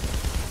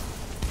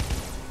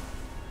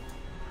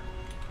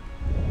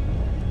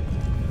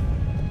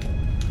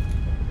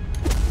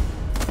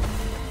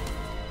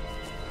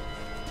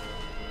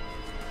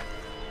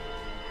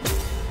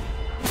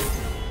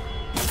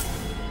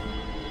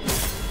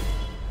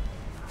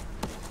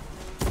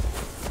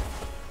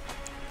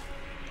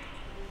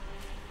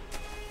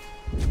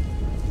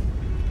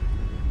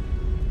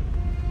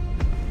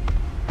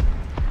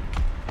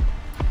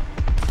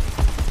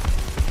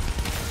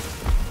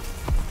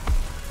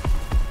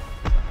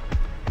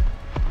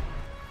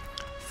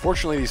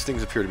 Fortunately, these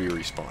things appear to be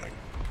respawning.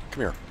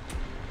 Come here.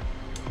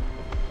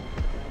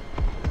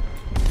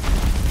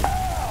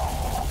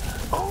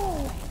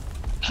 Oh,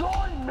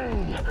 join me,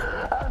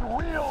 and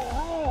we'll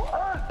rule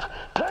Earth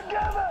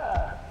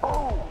together.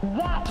 Oh,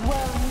 that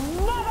will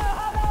never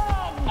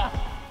happen.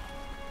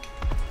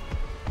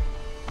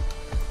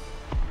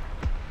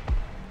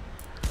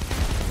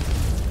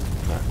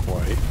 Not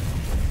quite.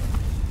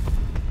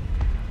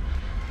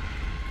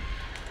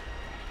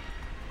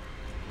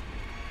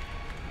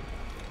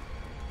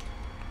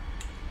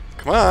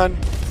 Come on,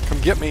 come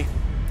get me.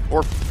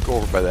 Or go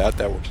over by that,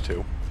 that works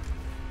too.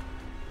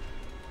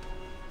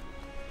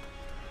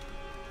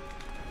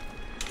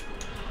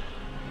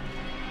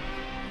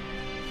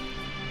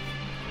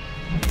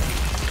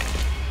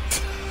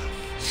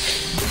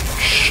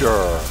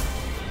 Sure.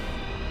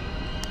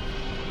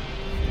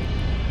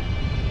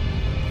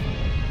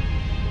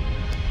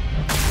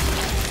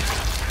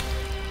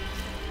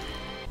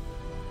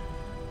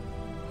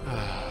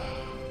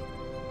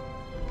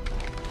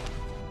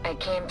 I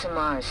came to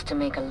Mars to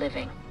make a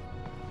living.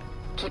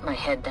 Keep my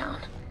head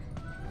down.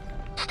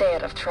 Stay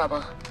out of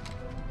trouble.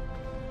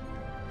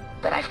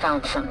 But I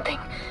found something.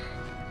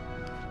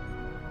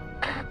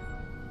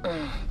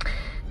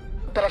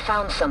 But I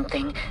found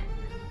something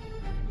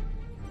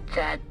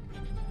that...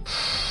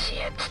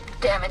 Shit,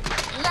 damn it.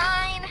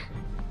 Line!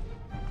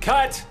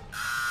 Cut!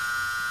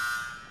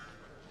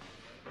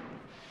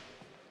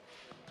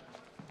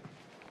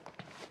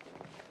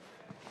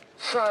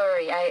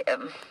 Sorry,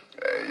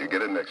 You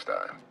get it next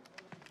time.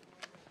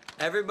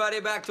 Everybody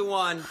back to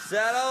one.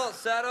 Settle,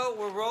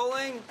 we're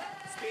rolling.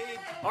 Speed.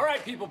 All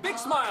right, people, big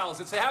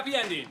smiles. It's a happy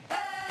ending.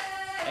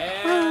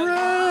 And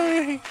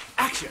Hooray!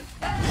 Action.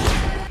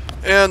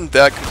 And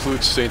that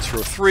concludes Saints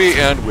Row 3,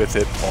 and with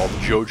it, all the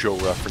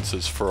JoJo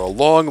references for a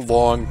long,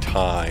 long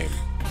time.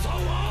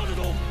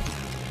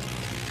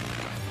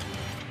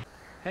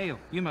 Hale,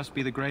 you must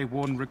be the Grey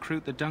Warden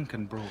recruit that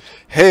Duncan brought.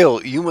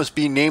 Hale, you must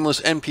be nameless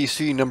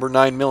NPC number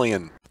 9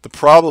 million. The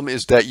problem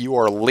is that you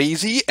are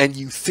lazy and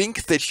you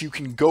think that you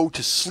can go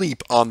to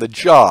sleep on the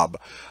job.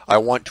 I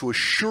want to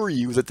assure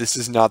you that this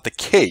is not the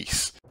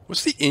case.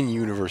 What's the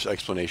in-universe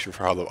explanation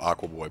for how the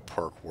Aqua Boy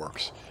perk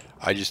works?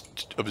 I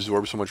just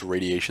absorb so much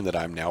radiation that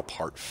I'm now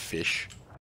part fish.